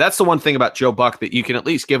way or the other. That's the one thing about Joe Buck that you can at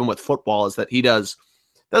least give him with football is that he does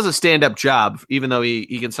a stand-up job, even though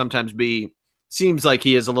he can sometimes seems like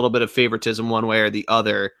he has a little bit of favoritism one way or the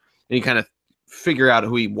other, and you kind of figure out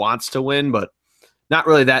who he wants to win, but not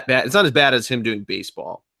really that bad. It's not as bad as him doing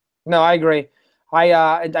baseball. No, I agree.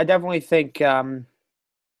 I definitely think it'll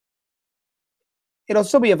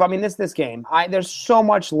still be. This game. There's so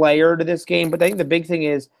much layer to this game, but I think the big thing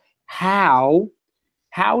is how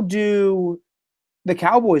do the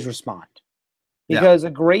Cowboys respond? Because a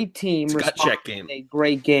great team responds in a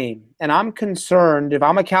great game, and I'm concerned. If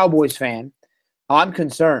I'm a Cowboys fan, I'm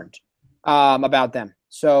concerned about them.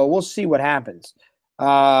 So we'll see what happens.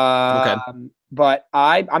 Okay. But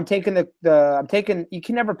I'm taking you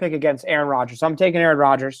can never pick against Aaron Rodgers. So I'm taking Aaron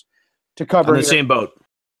Rodgers to cover. On the same boat.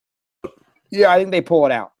 Yeah, I think they pull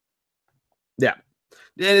it out. Yeah.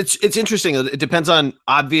 And it's interesting. It depends on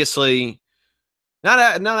obviously not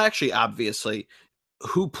actually obviously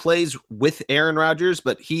who plays with Aaron Rodgers,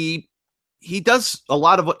 but he does a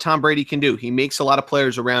lot of what Tom Brady can do. He makes a lot of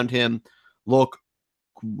players around him look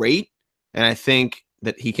great, and I think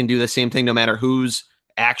that he can do the same thing no matter who's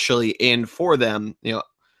actually in for them.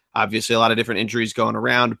 Obviously a lot of different injuries going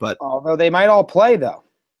around, but although they might all play though.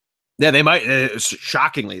 Yeah, they might.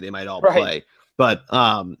 Shockingly, they might all play. But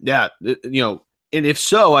and if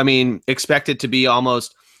so, expect it to be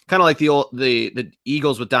almost kind of like the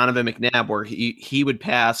Eagles with Donovan McNabb, where he would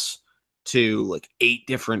pass to like 8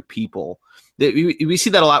 different people. We see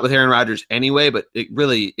that a lot with Aaron Rodgers anyway, but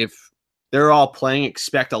if they're all playing,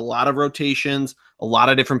 expect a lot of rotations, a lot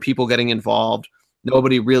of different people getting involved,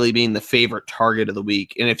 nobody really being the favorite target of the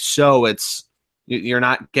week. And if so, you're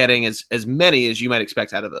not getting as many as you might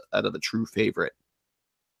expect out of the true favorite.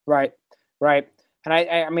 Right. And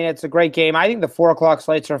I mean, it's a great game. I think the 4:00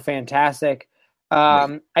 slates are fantastic.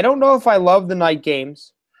 I don't know if I love the night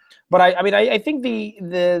games, but I think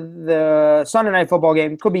the Sunday night football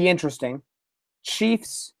game could be interesting.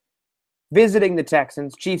 Chiefs visiting the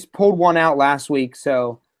Texans. Chiefs pulled one out last week,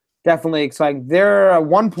 so definitely exciting. They're a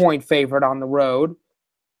 1-point favorite on the road,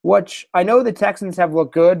 which I know the Texans have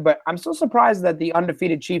looked good, but I'm still surprised that the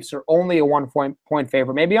undefeated Chiefs are only a 1-point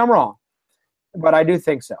favorite. Maybe I'm wrong, but I do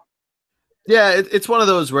think so. Yeah, it's one of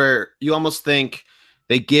those where you almost think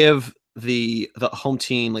they give the home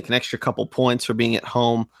team like an extra couple points for being at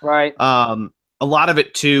home. Right. A lot of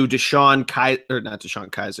it too. Deshaun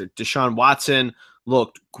Watson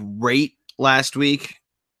looked great last week.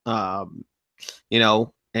 And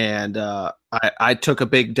I took a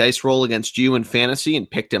big dice roll against you in fantasy and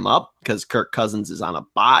picked him up because Kirk Cousins is on a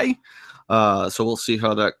bye. So we'll see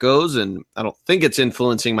how that goes. And I don't think it's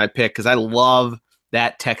influencing my pick because I love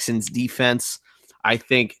that Texans defense. I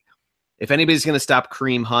think if anybody's going to stop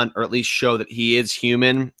Kareem Hunt or at least show that he is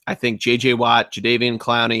human, I think J.J. Watt, Jadeveon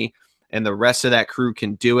Clowney, and the rest of that crew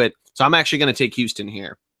can do it. So I'm actually going to take Houston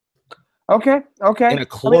here. Okay. In a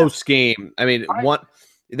close game.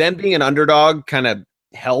 Them being an underdog kind of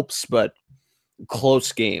helps, but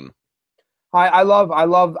close game. I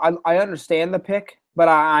understand the pick, but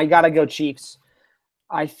I got to go Chiefs.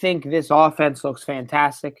 I think this offense looks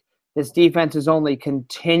fantastic. This defense is only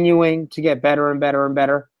continuing to get better and better and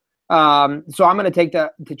better. So I'm going to take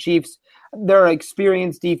the Chiefs. They're an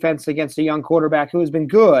experienced defense against a young quarterback who has been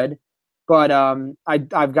good, but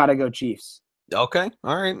I've got to go Chiefs. Okay.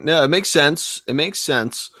 All right. Yeah, it makes sense. All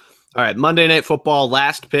right. Monday Night Football,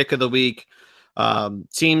 last pick of the week.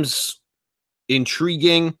 Seems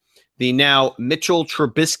intriguing. The now Mitchell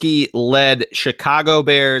Trubisky-led Chicago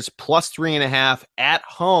Bears +3.5 at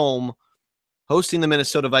home, hosting the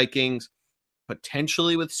Minnesota Vikings,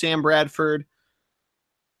 potentially with Sam Bradford.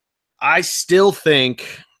 I still think,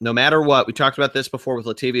 no matter what, we talked about this before with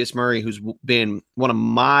Latavius Murray, who's been one of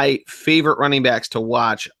my favorite running backs to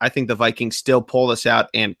watch. I think the Vikings still pull this out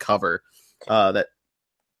and cover. Not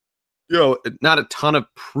a ton of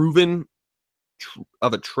proven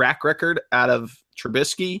of a track record out of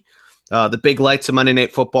Trubisky. The big lights of Monday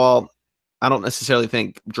Night Football, I don't necessarily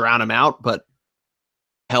think drown him out, but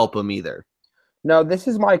help him either. No, this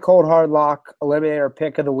is my cold hard lock eliminator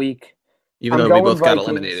pick of the week. Even though we both got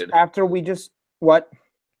eliminated. After we just what?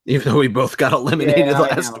 Even though we both got eliminated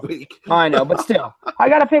last week. I know, but still, I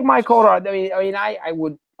got to pick my cold hard. I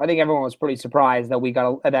think everyone was pretty surprised that we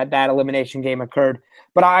got that elimination game occurred.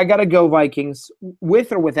 But I got to go Vikings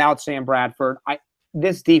with or without Sam Bradford.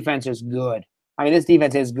 This defense is good. This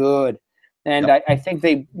defense is good. And I think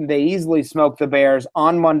they easily smoked the Bears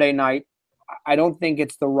on Monday night. I don't think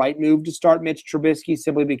it's the right move to start Mitch Trubisky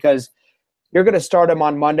simply because you're going to start him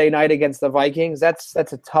on Monday night against the Vikings. That's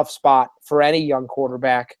a tough spot for any young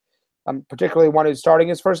quarterback, particularly one who's starting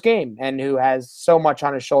his first game and who has so much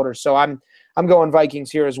on his shoulders. So I'm going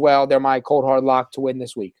Vikings here as well. They're my cold hard lock to win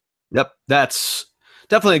this week. Yep, that's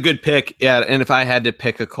definitely a good pick. Yeah, and if I had to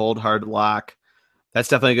pick a cold hard lock, that's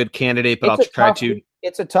definitely a good candidate. But I'll try to.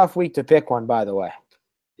 It's a tough week to pick one, by the way.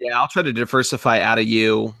 Yeah, I'll try to diversify out of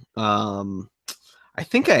you. I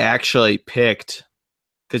think I actually picked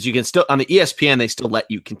because you can still on the ESPN they still let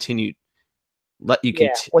you continue. Which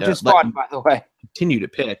is fun, by the way. Continue to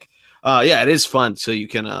pick. Yeah, it is fun. So you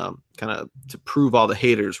can kind of to prove all the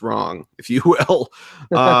haters wrong, if you will.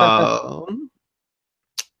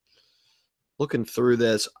 Looking through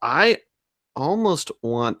this, I almost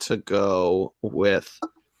want to go with.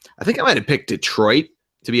 I think I might have picked Detroit,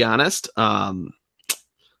 to be honest.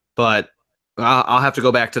 But I'll have to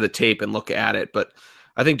go back to the tape and look at it. But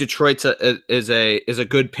I think Detroit's is a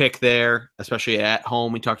good pick there, especially at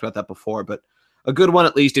home. We talked about that before, but a good one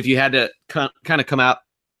at least if you had to kind of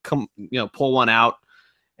pull one out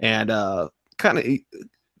and kind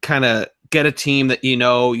of get a team that you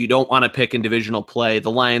don't want to pick in divisional play.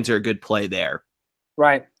 The Lions are a good play there.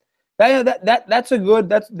 Right. That's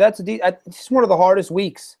it's one of the hardest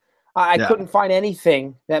weeks. I couldn't find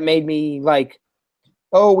anything that made me like,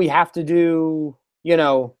 oh, we have to do,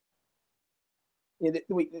 it's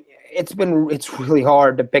really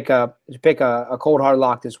hard to pick a cold hard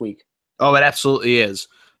lock this week. Oh, it absolutely is.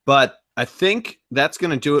 But I think that's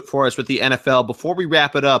going to do it for us with the NFL. Before we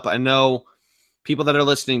wrap it up, I know people that are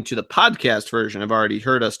listening to the podcast version have already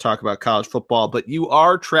heard us talk about college football, but you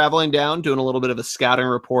are traveling down, doing a little bit of a scouting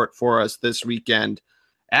report for us this weekend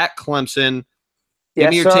at Clemson. Give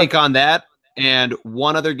me your take on that and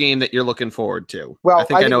one other game that you're looking forward to. Well, I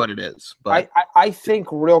think I know what it is. But I think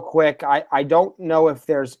real quick, I don't know if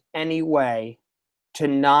there's any way to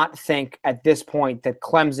not think at this point that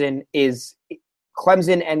Clemson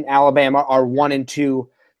and Alabama are 1-2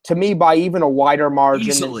 to me by even a wider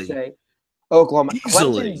margin than say Oklahoma.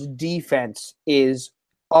 Easily. Clemson's defense is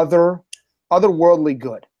otherworldly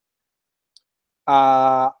good.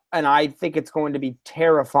 And I think it's going to be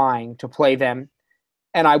terrifying to play them.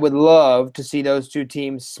 And I would love to see those two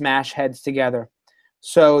teams smash heads together.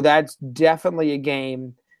 So that's definitely a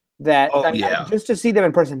game that just to see them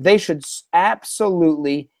in person, they should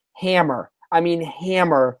absolutely hammer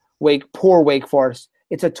poor Wake Forest.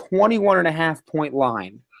 It's a 21.5 point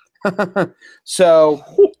line. So,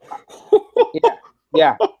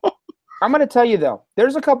 yeah. I'm going to tell you, though,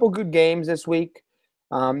 there's a couple good games this week.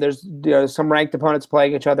 There's some ranked opponents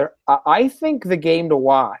playing each other. I think the game to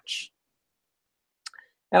watch,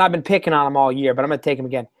 and I've been picking on them all year, but I'm going to take them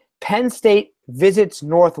again. Penn State visits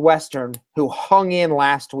Northwestern, who hung in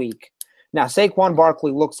last week. Now, Saquon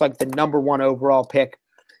Barkley looks like the number one overall pick.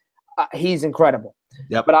 He's incredible.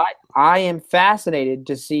 Yep. But I am fascinated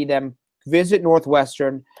to see them visit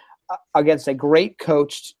Northwestern against a great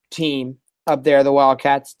coached team up there, the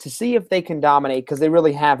Wildcats, to see if they can dominate because they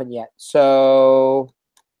really haven't yet. So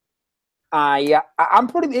I'm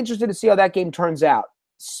pretty interested to see how that game turns out.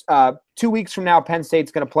 2 weeks from now, Penn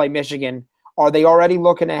State's going to play Michigan. Are they already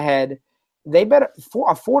looking ahead? They bet a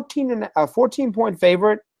 14-point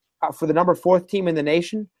favorite for the number 4th team in the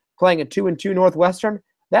nation, playing a 2-2 Northwestern.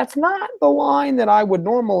 That's not the line that I would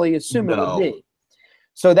normally assume it would be.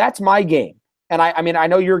 So that's my game. And I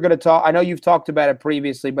know you're going to talk. I know you've talked about it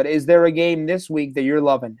previously, but is there a game this week that you're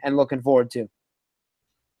loving and looking forward to?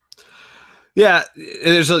 Yeah,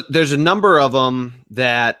 there's a number of them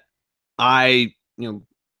that I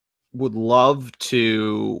would love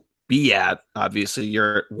to be at. Obviously,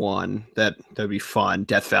 you're at one that'd be fun.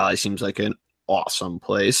 Death Valley seems like an awesome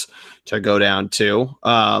place to go down to.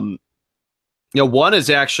 One is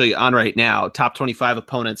actually on right now. Top 25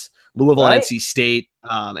 opponents: Louisville, right. NC State.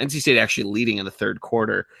 NC State actually leading in the third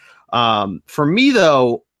quarter. For me,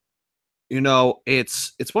 though,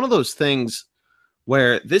 it's one of those things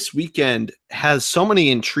where this weekend has so many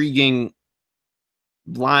intriguing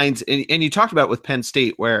lines, and you talked about with Penn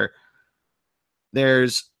State, where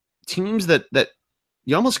there's teams that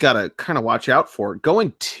you almost got to kind of watch out for.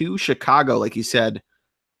 Going to Chicago, like you said,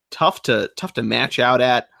 tough to match out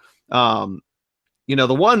at.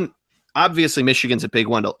 The one, obviously Michigan's a big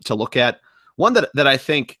one to look at. One that I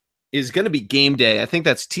think is going to be game day. I think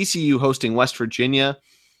that's TCU hosting West Virginia.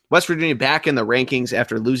 West Virginia back in the rankings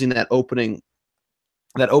after losing that opening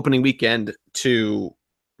weekend to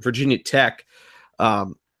Virginia Tech.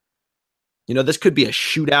 This could be a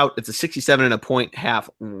shootout. It's a 67.5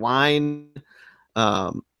 line.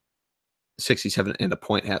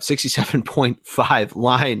 67.5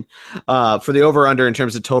 line for the over-under in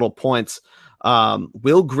terms of total points.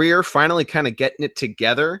 Will Grier finally kind of getting it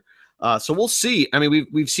together. So we'll see. I mean,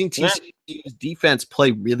 we've seen TCU's defense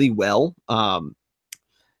play really well.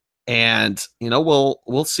 And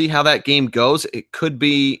we'll see how that game goes. It could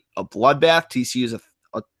be a bloodbath. TCU is a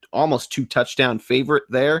almost 2-touchdown favorite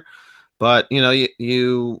there, but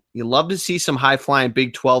you love to see some high flying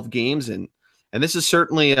Big 12 games, and this is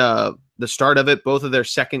certainly the start of it. Both of their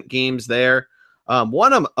second games there.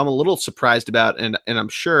 One I'm a little surprised about, and I'm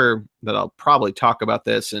sure that I'll probably talk about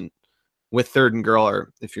this and with Third and Girl,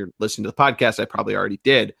 or if you're listening to the podcast, I probably already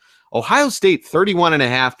did. Ohio State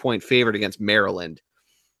 31.5-point favorite against Maryland.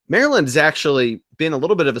 Maryland has actually been a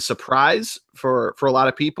little bit of a surprise for a lot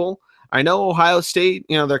of people. I know Ohio State,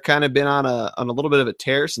 they're kind of been on a little bit of a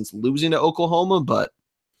tear since losing to Oklahoma, but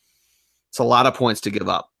it's a lot of points to give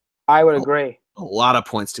up. I would agree. A lot of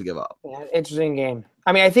points to give up. Yeah, interesting game.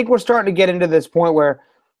 I mean, I think we're starting to get into this point where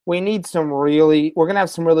we're going to have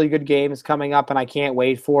some really good games coming up, and I can't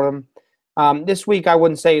wait for them. This week, I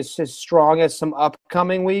wouldn't say it's as strong as some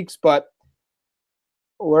upcoming weeks, but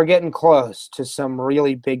we're getting close to some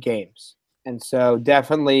really big games. And so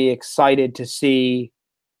definitely excited to see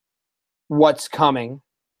what's coming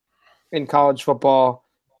in college football.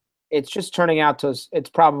 It's just turning out to – it's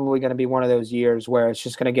probably going to be one of those years where it's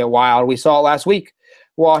just going to get wild. We saw it last week.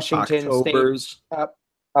 Washington State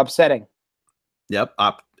upsetting. Yep.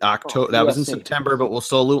 October. That was in September, but we'll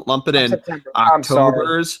still lump it in.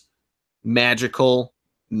 October's magical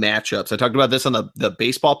matchups. I talked about this on the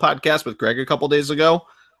baseball podcast with Greg a couple days ago.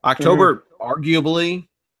 October arguably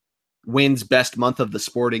wins best month of the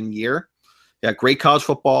sporting year. Yeah, great college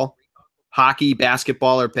football, hockey,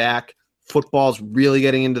 basketball are back. Football's really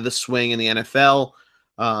getting into the swing in the NFL.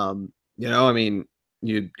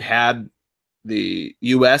 You had the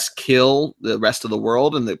U.S. kill the rest of the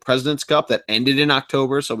world in the President's Cup that ended in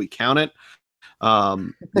October, so we count it.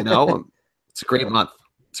 It's a great month.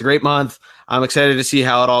 It's a great month. I'm excited to see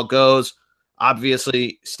how it all goes.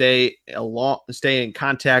 Obviously, stay in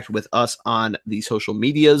contact with us on the social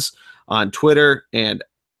medias, on Twitter, and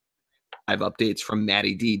I have updates from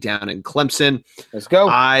Matty D down in Clemson. Let's go.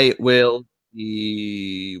 I will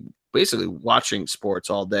be basically watching sports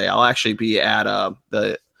all day. I'll actually be at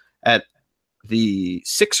the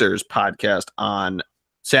Sixers podcast on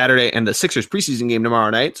Saturday and the Sixers preseason game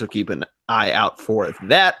tomorrow night, so keep an eye out for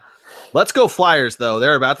that. Let's go Flyers, though.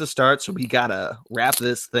 They're about to start, so we got to wrap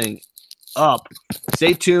this thing up.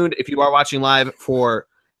 Stay tuned if you are watching live for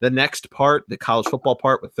the next part, the college football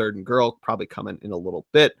part with Third and Girl, probably coming in a little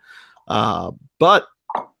bit. But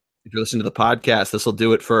if you're listening to the podcast, this will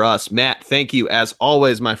do it for us. Matt, thank you as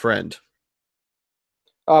always, my friend.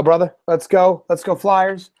 Brother, let's go. Let's go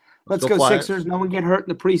Flyers. Let's go Flyers. Sixers. No one get hurt in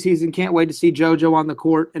the preseason. Can't wait to see JoJo on the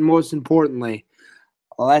court. And most importantly,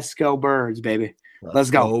 let's go Birds, baby.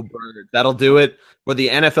 Let's go. Birds. That'll do it for the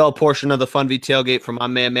NFL portion of the Funvee Tailgate from my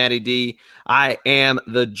man, Matty D. I am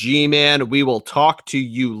the G-Man. We will talk to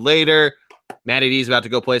you later. Matty D is about to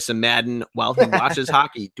go play some Madden while he watches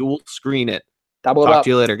hockey. Dual screen it. Double it Talk up.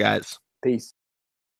 to you later, guys. Peace.